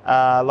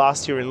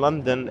last year in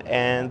London,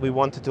 and we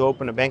wanted to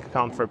open a bank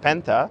account for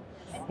Penta.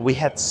 We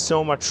had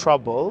so much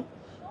trouble.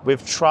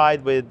 We've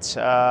tried with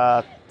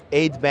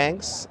 8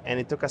 banks, and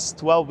it took us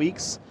 12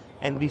 weeks,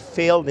 and we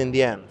failed in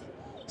the end.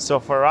 So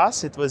for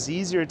us, it was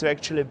easier to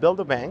actually build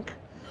a bank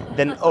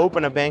than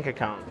open a bank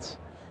account.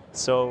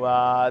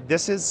 So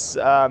this is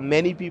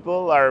many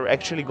people are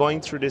actually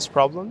going through these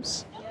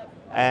problems,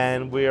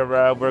 and we're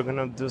going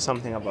to do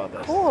something about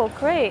this. Cool,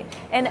 great.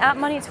 And at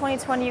Money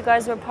 2020, you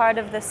guys were part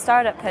of the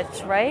startup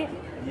pitch, right?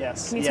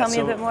 Yes. Can you tell me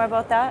a bit more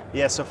about that?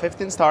 Yeah, so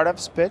 15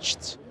 startups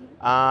pitched.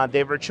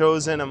 They were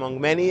chosen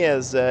among many,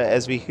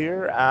 as we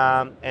hear,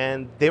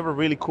 and they were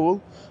really cool.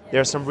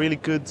 There are some really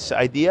good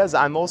ideas.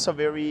 I'm also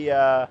very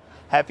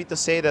happy to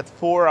say that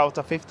 4 out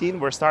of 15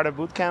 were Startup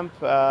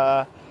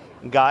Bootcamp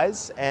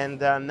guys,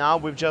 and now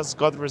we've just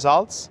got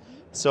results.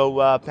 So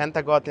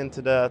Penta got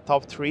into the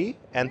top 3,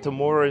 and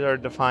tomorrow are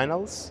the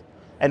finals.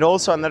 And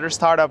also another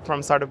startup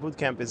from Startup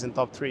Bootcamp is in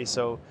top 3,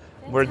 so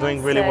we're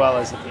doing really well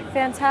as a team.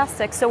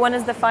 Fantastic. So when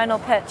is the final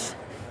pitch?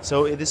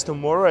 So it is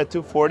tomorrow at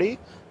 2:40.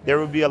 There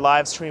will be a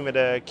live stream at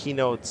a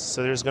keynote,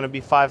 so there's going to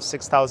be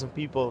 5,000-6,000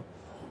 people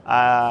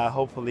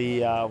hopefully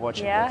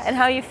watching this. And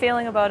how are you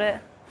feeling about it?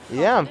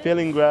 Yeah, I'm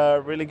feeling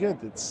really good.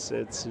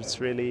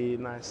 It's really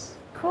nice.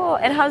 Cool.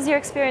 And how's your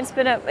experience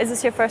been? Is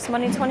this your first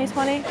Money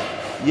 2020?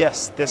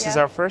 Yes, this is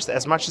our first.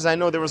 As much as I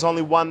know, there was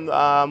only one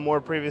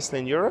more previously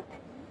in Europe,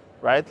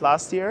 right,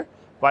 last year.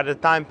 By the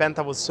time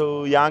Penta was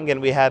so young,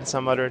 and we had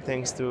some other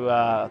things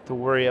to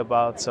worry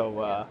about.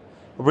 So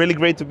really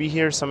great to be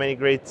here. So many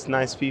great,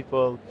 nice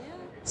people.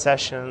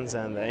 Sessions,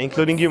 and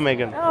including you,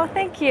 Megan. Oh,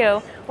 thank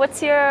you. What's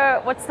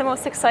the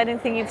most exciting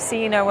thing you've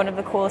seen, or one of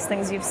the coolest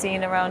things you've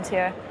seen around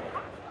here?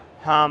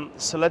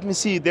 So let me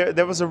see.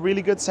 There was a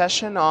really good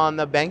session on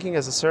banking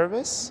as a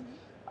service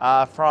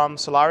from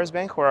Solaris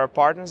Bank, who are our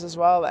partners as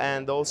well,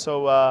 and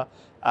also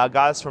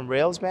guys from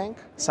Rails Bank.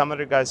 Some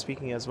other guys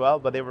speaking as well,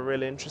 but they were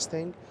really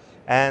interesting.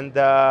 And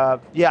I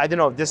don't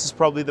know. This is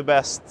probably the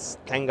best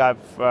thing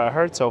I've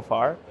heard so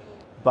far,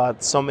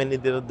 but so many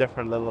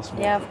different little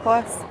small. Yeah, of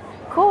course.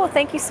 Cool,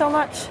 thank you so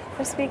much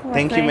for speaking with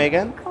me. Thank you,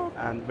 Megan,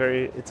 and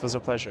it was a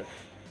pleasure.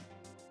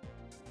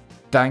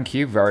 Thank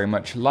you very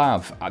much,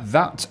 Lav.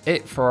 That's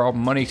it for our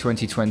Money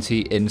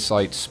 2020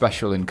 Insights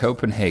special in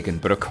Copenhagen.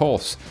 But of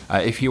course,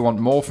 if you want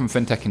more from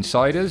FinTech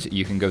Insiders,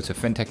 you can go to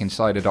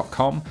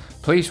fintechinsider.com.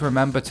 Please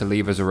remember to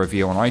leave us a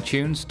review on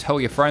iTunes, tell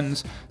your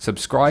friends,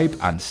 subscribe,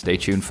 and stay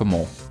tuned for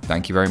more.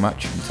 Thank you very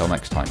much. Until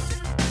next time.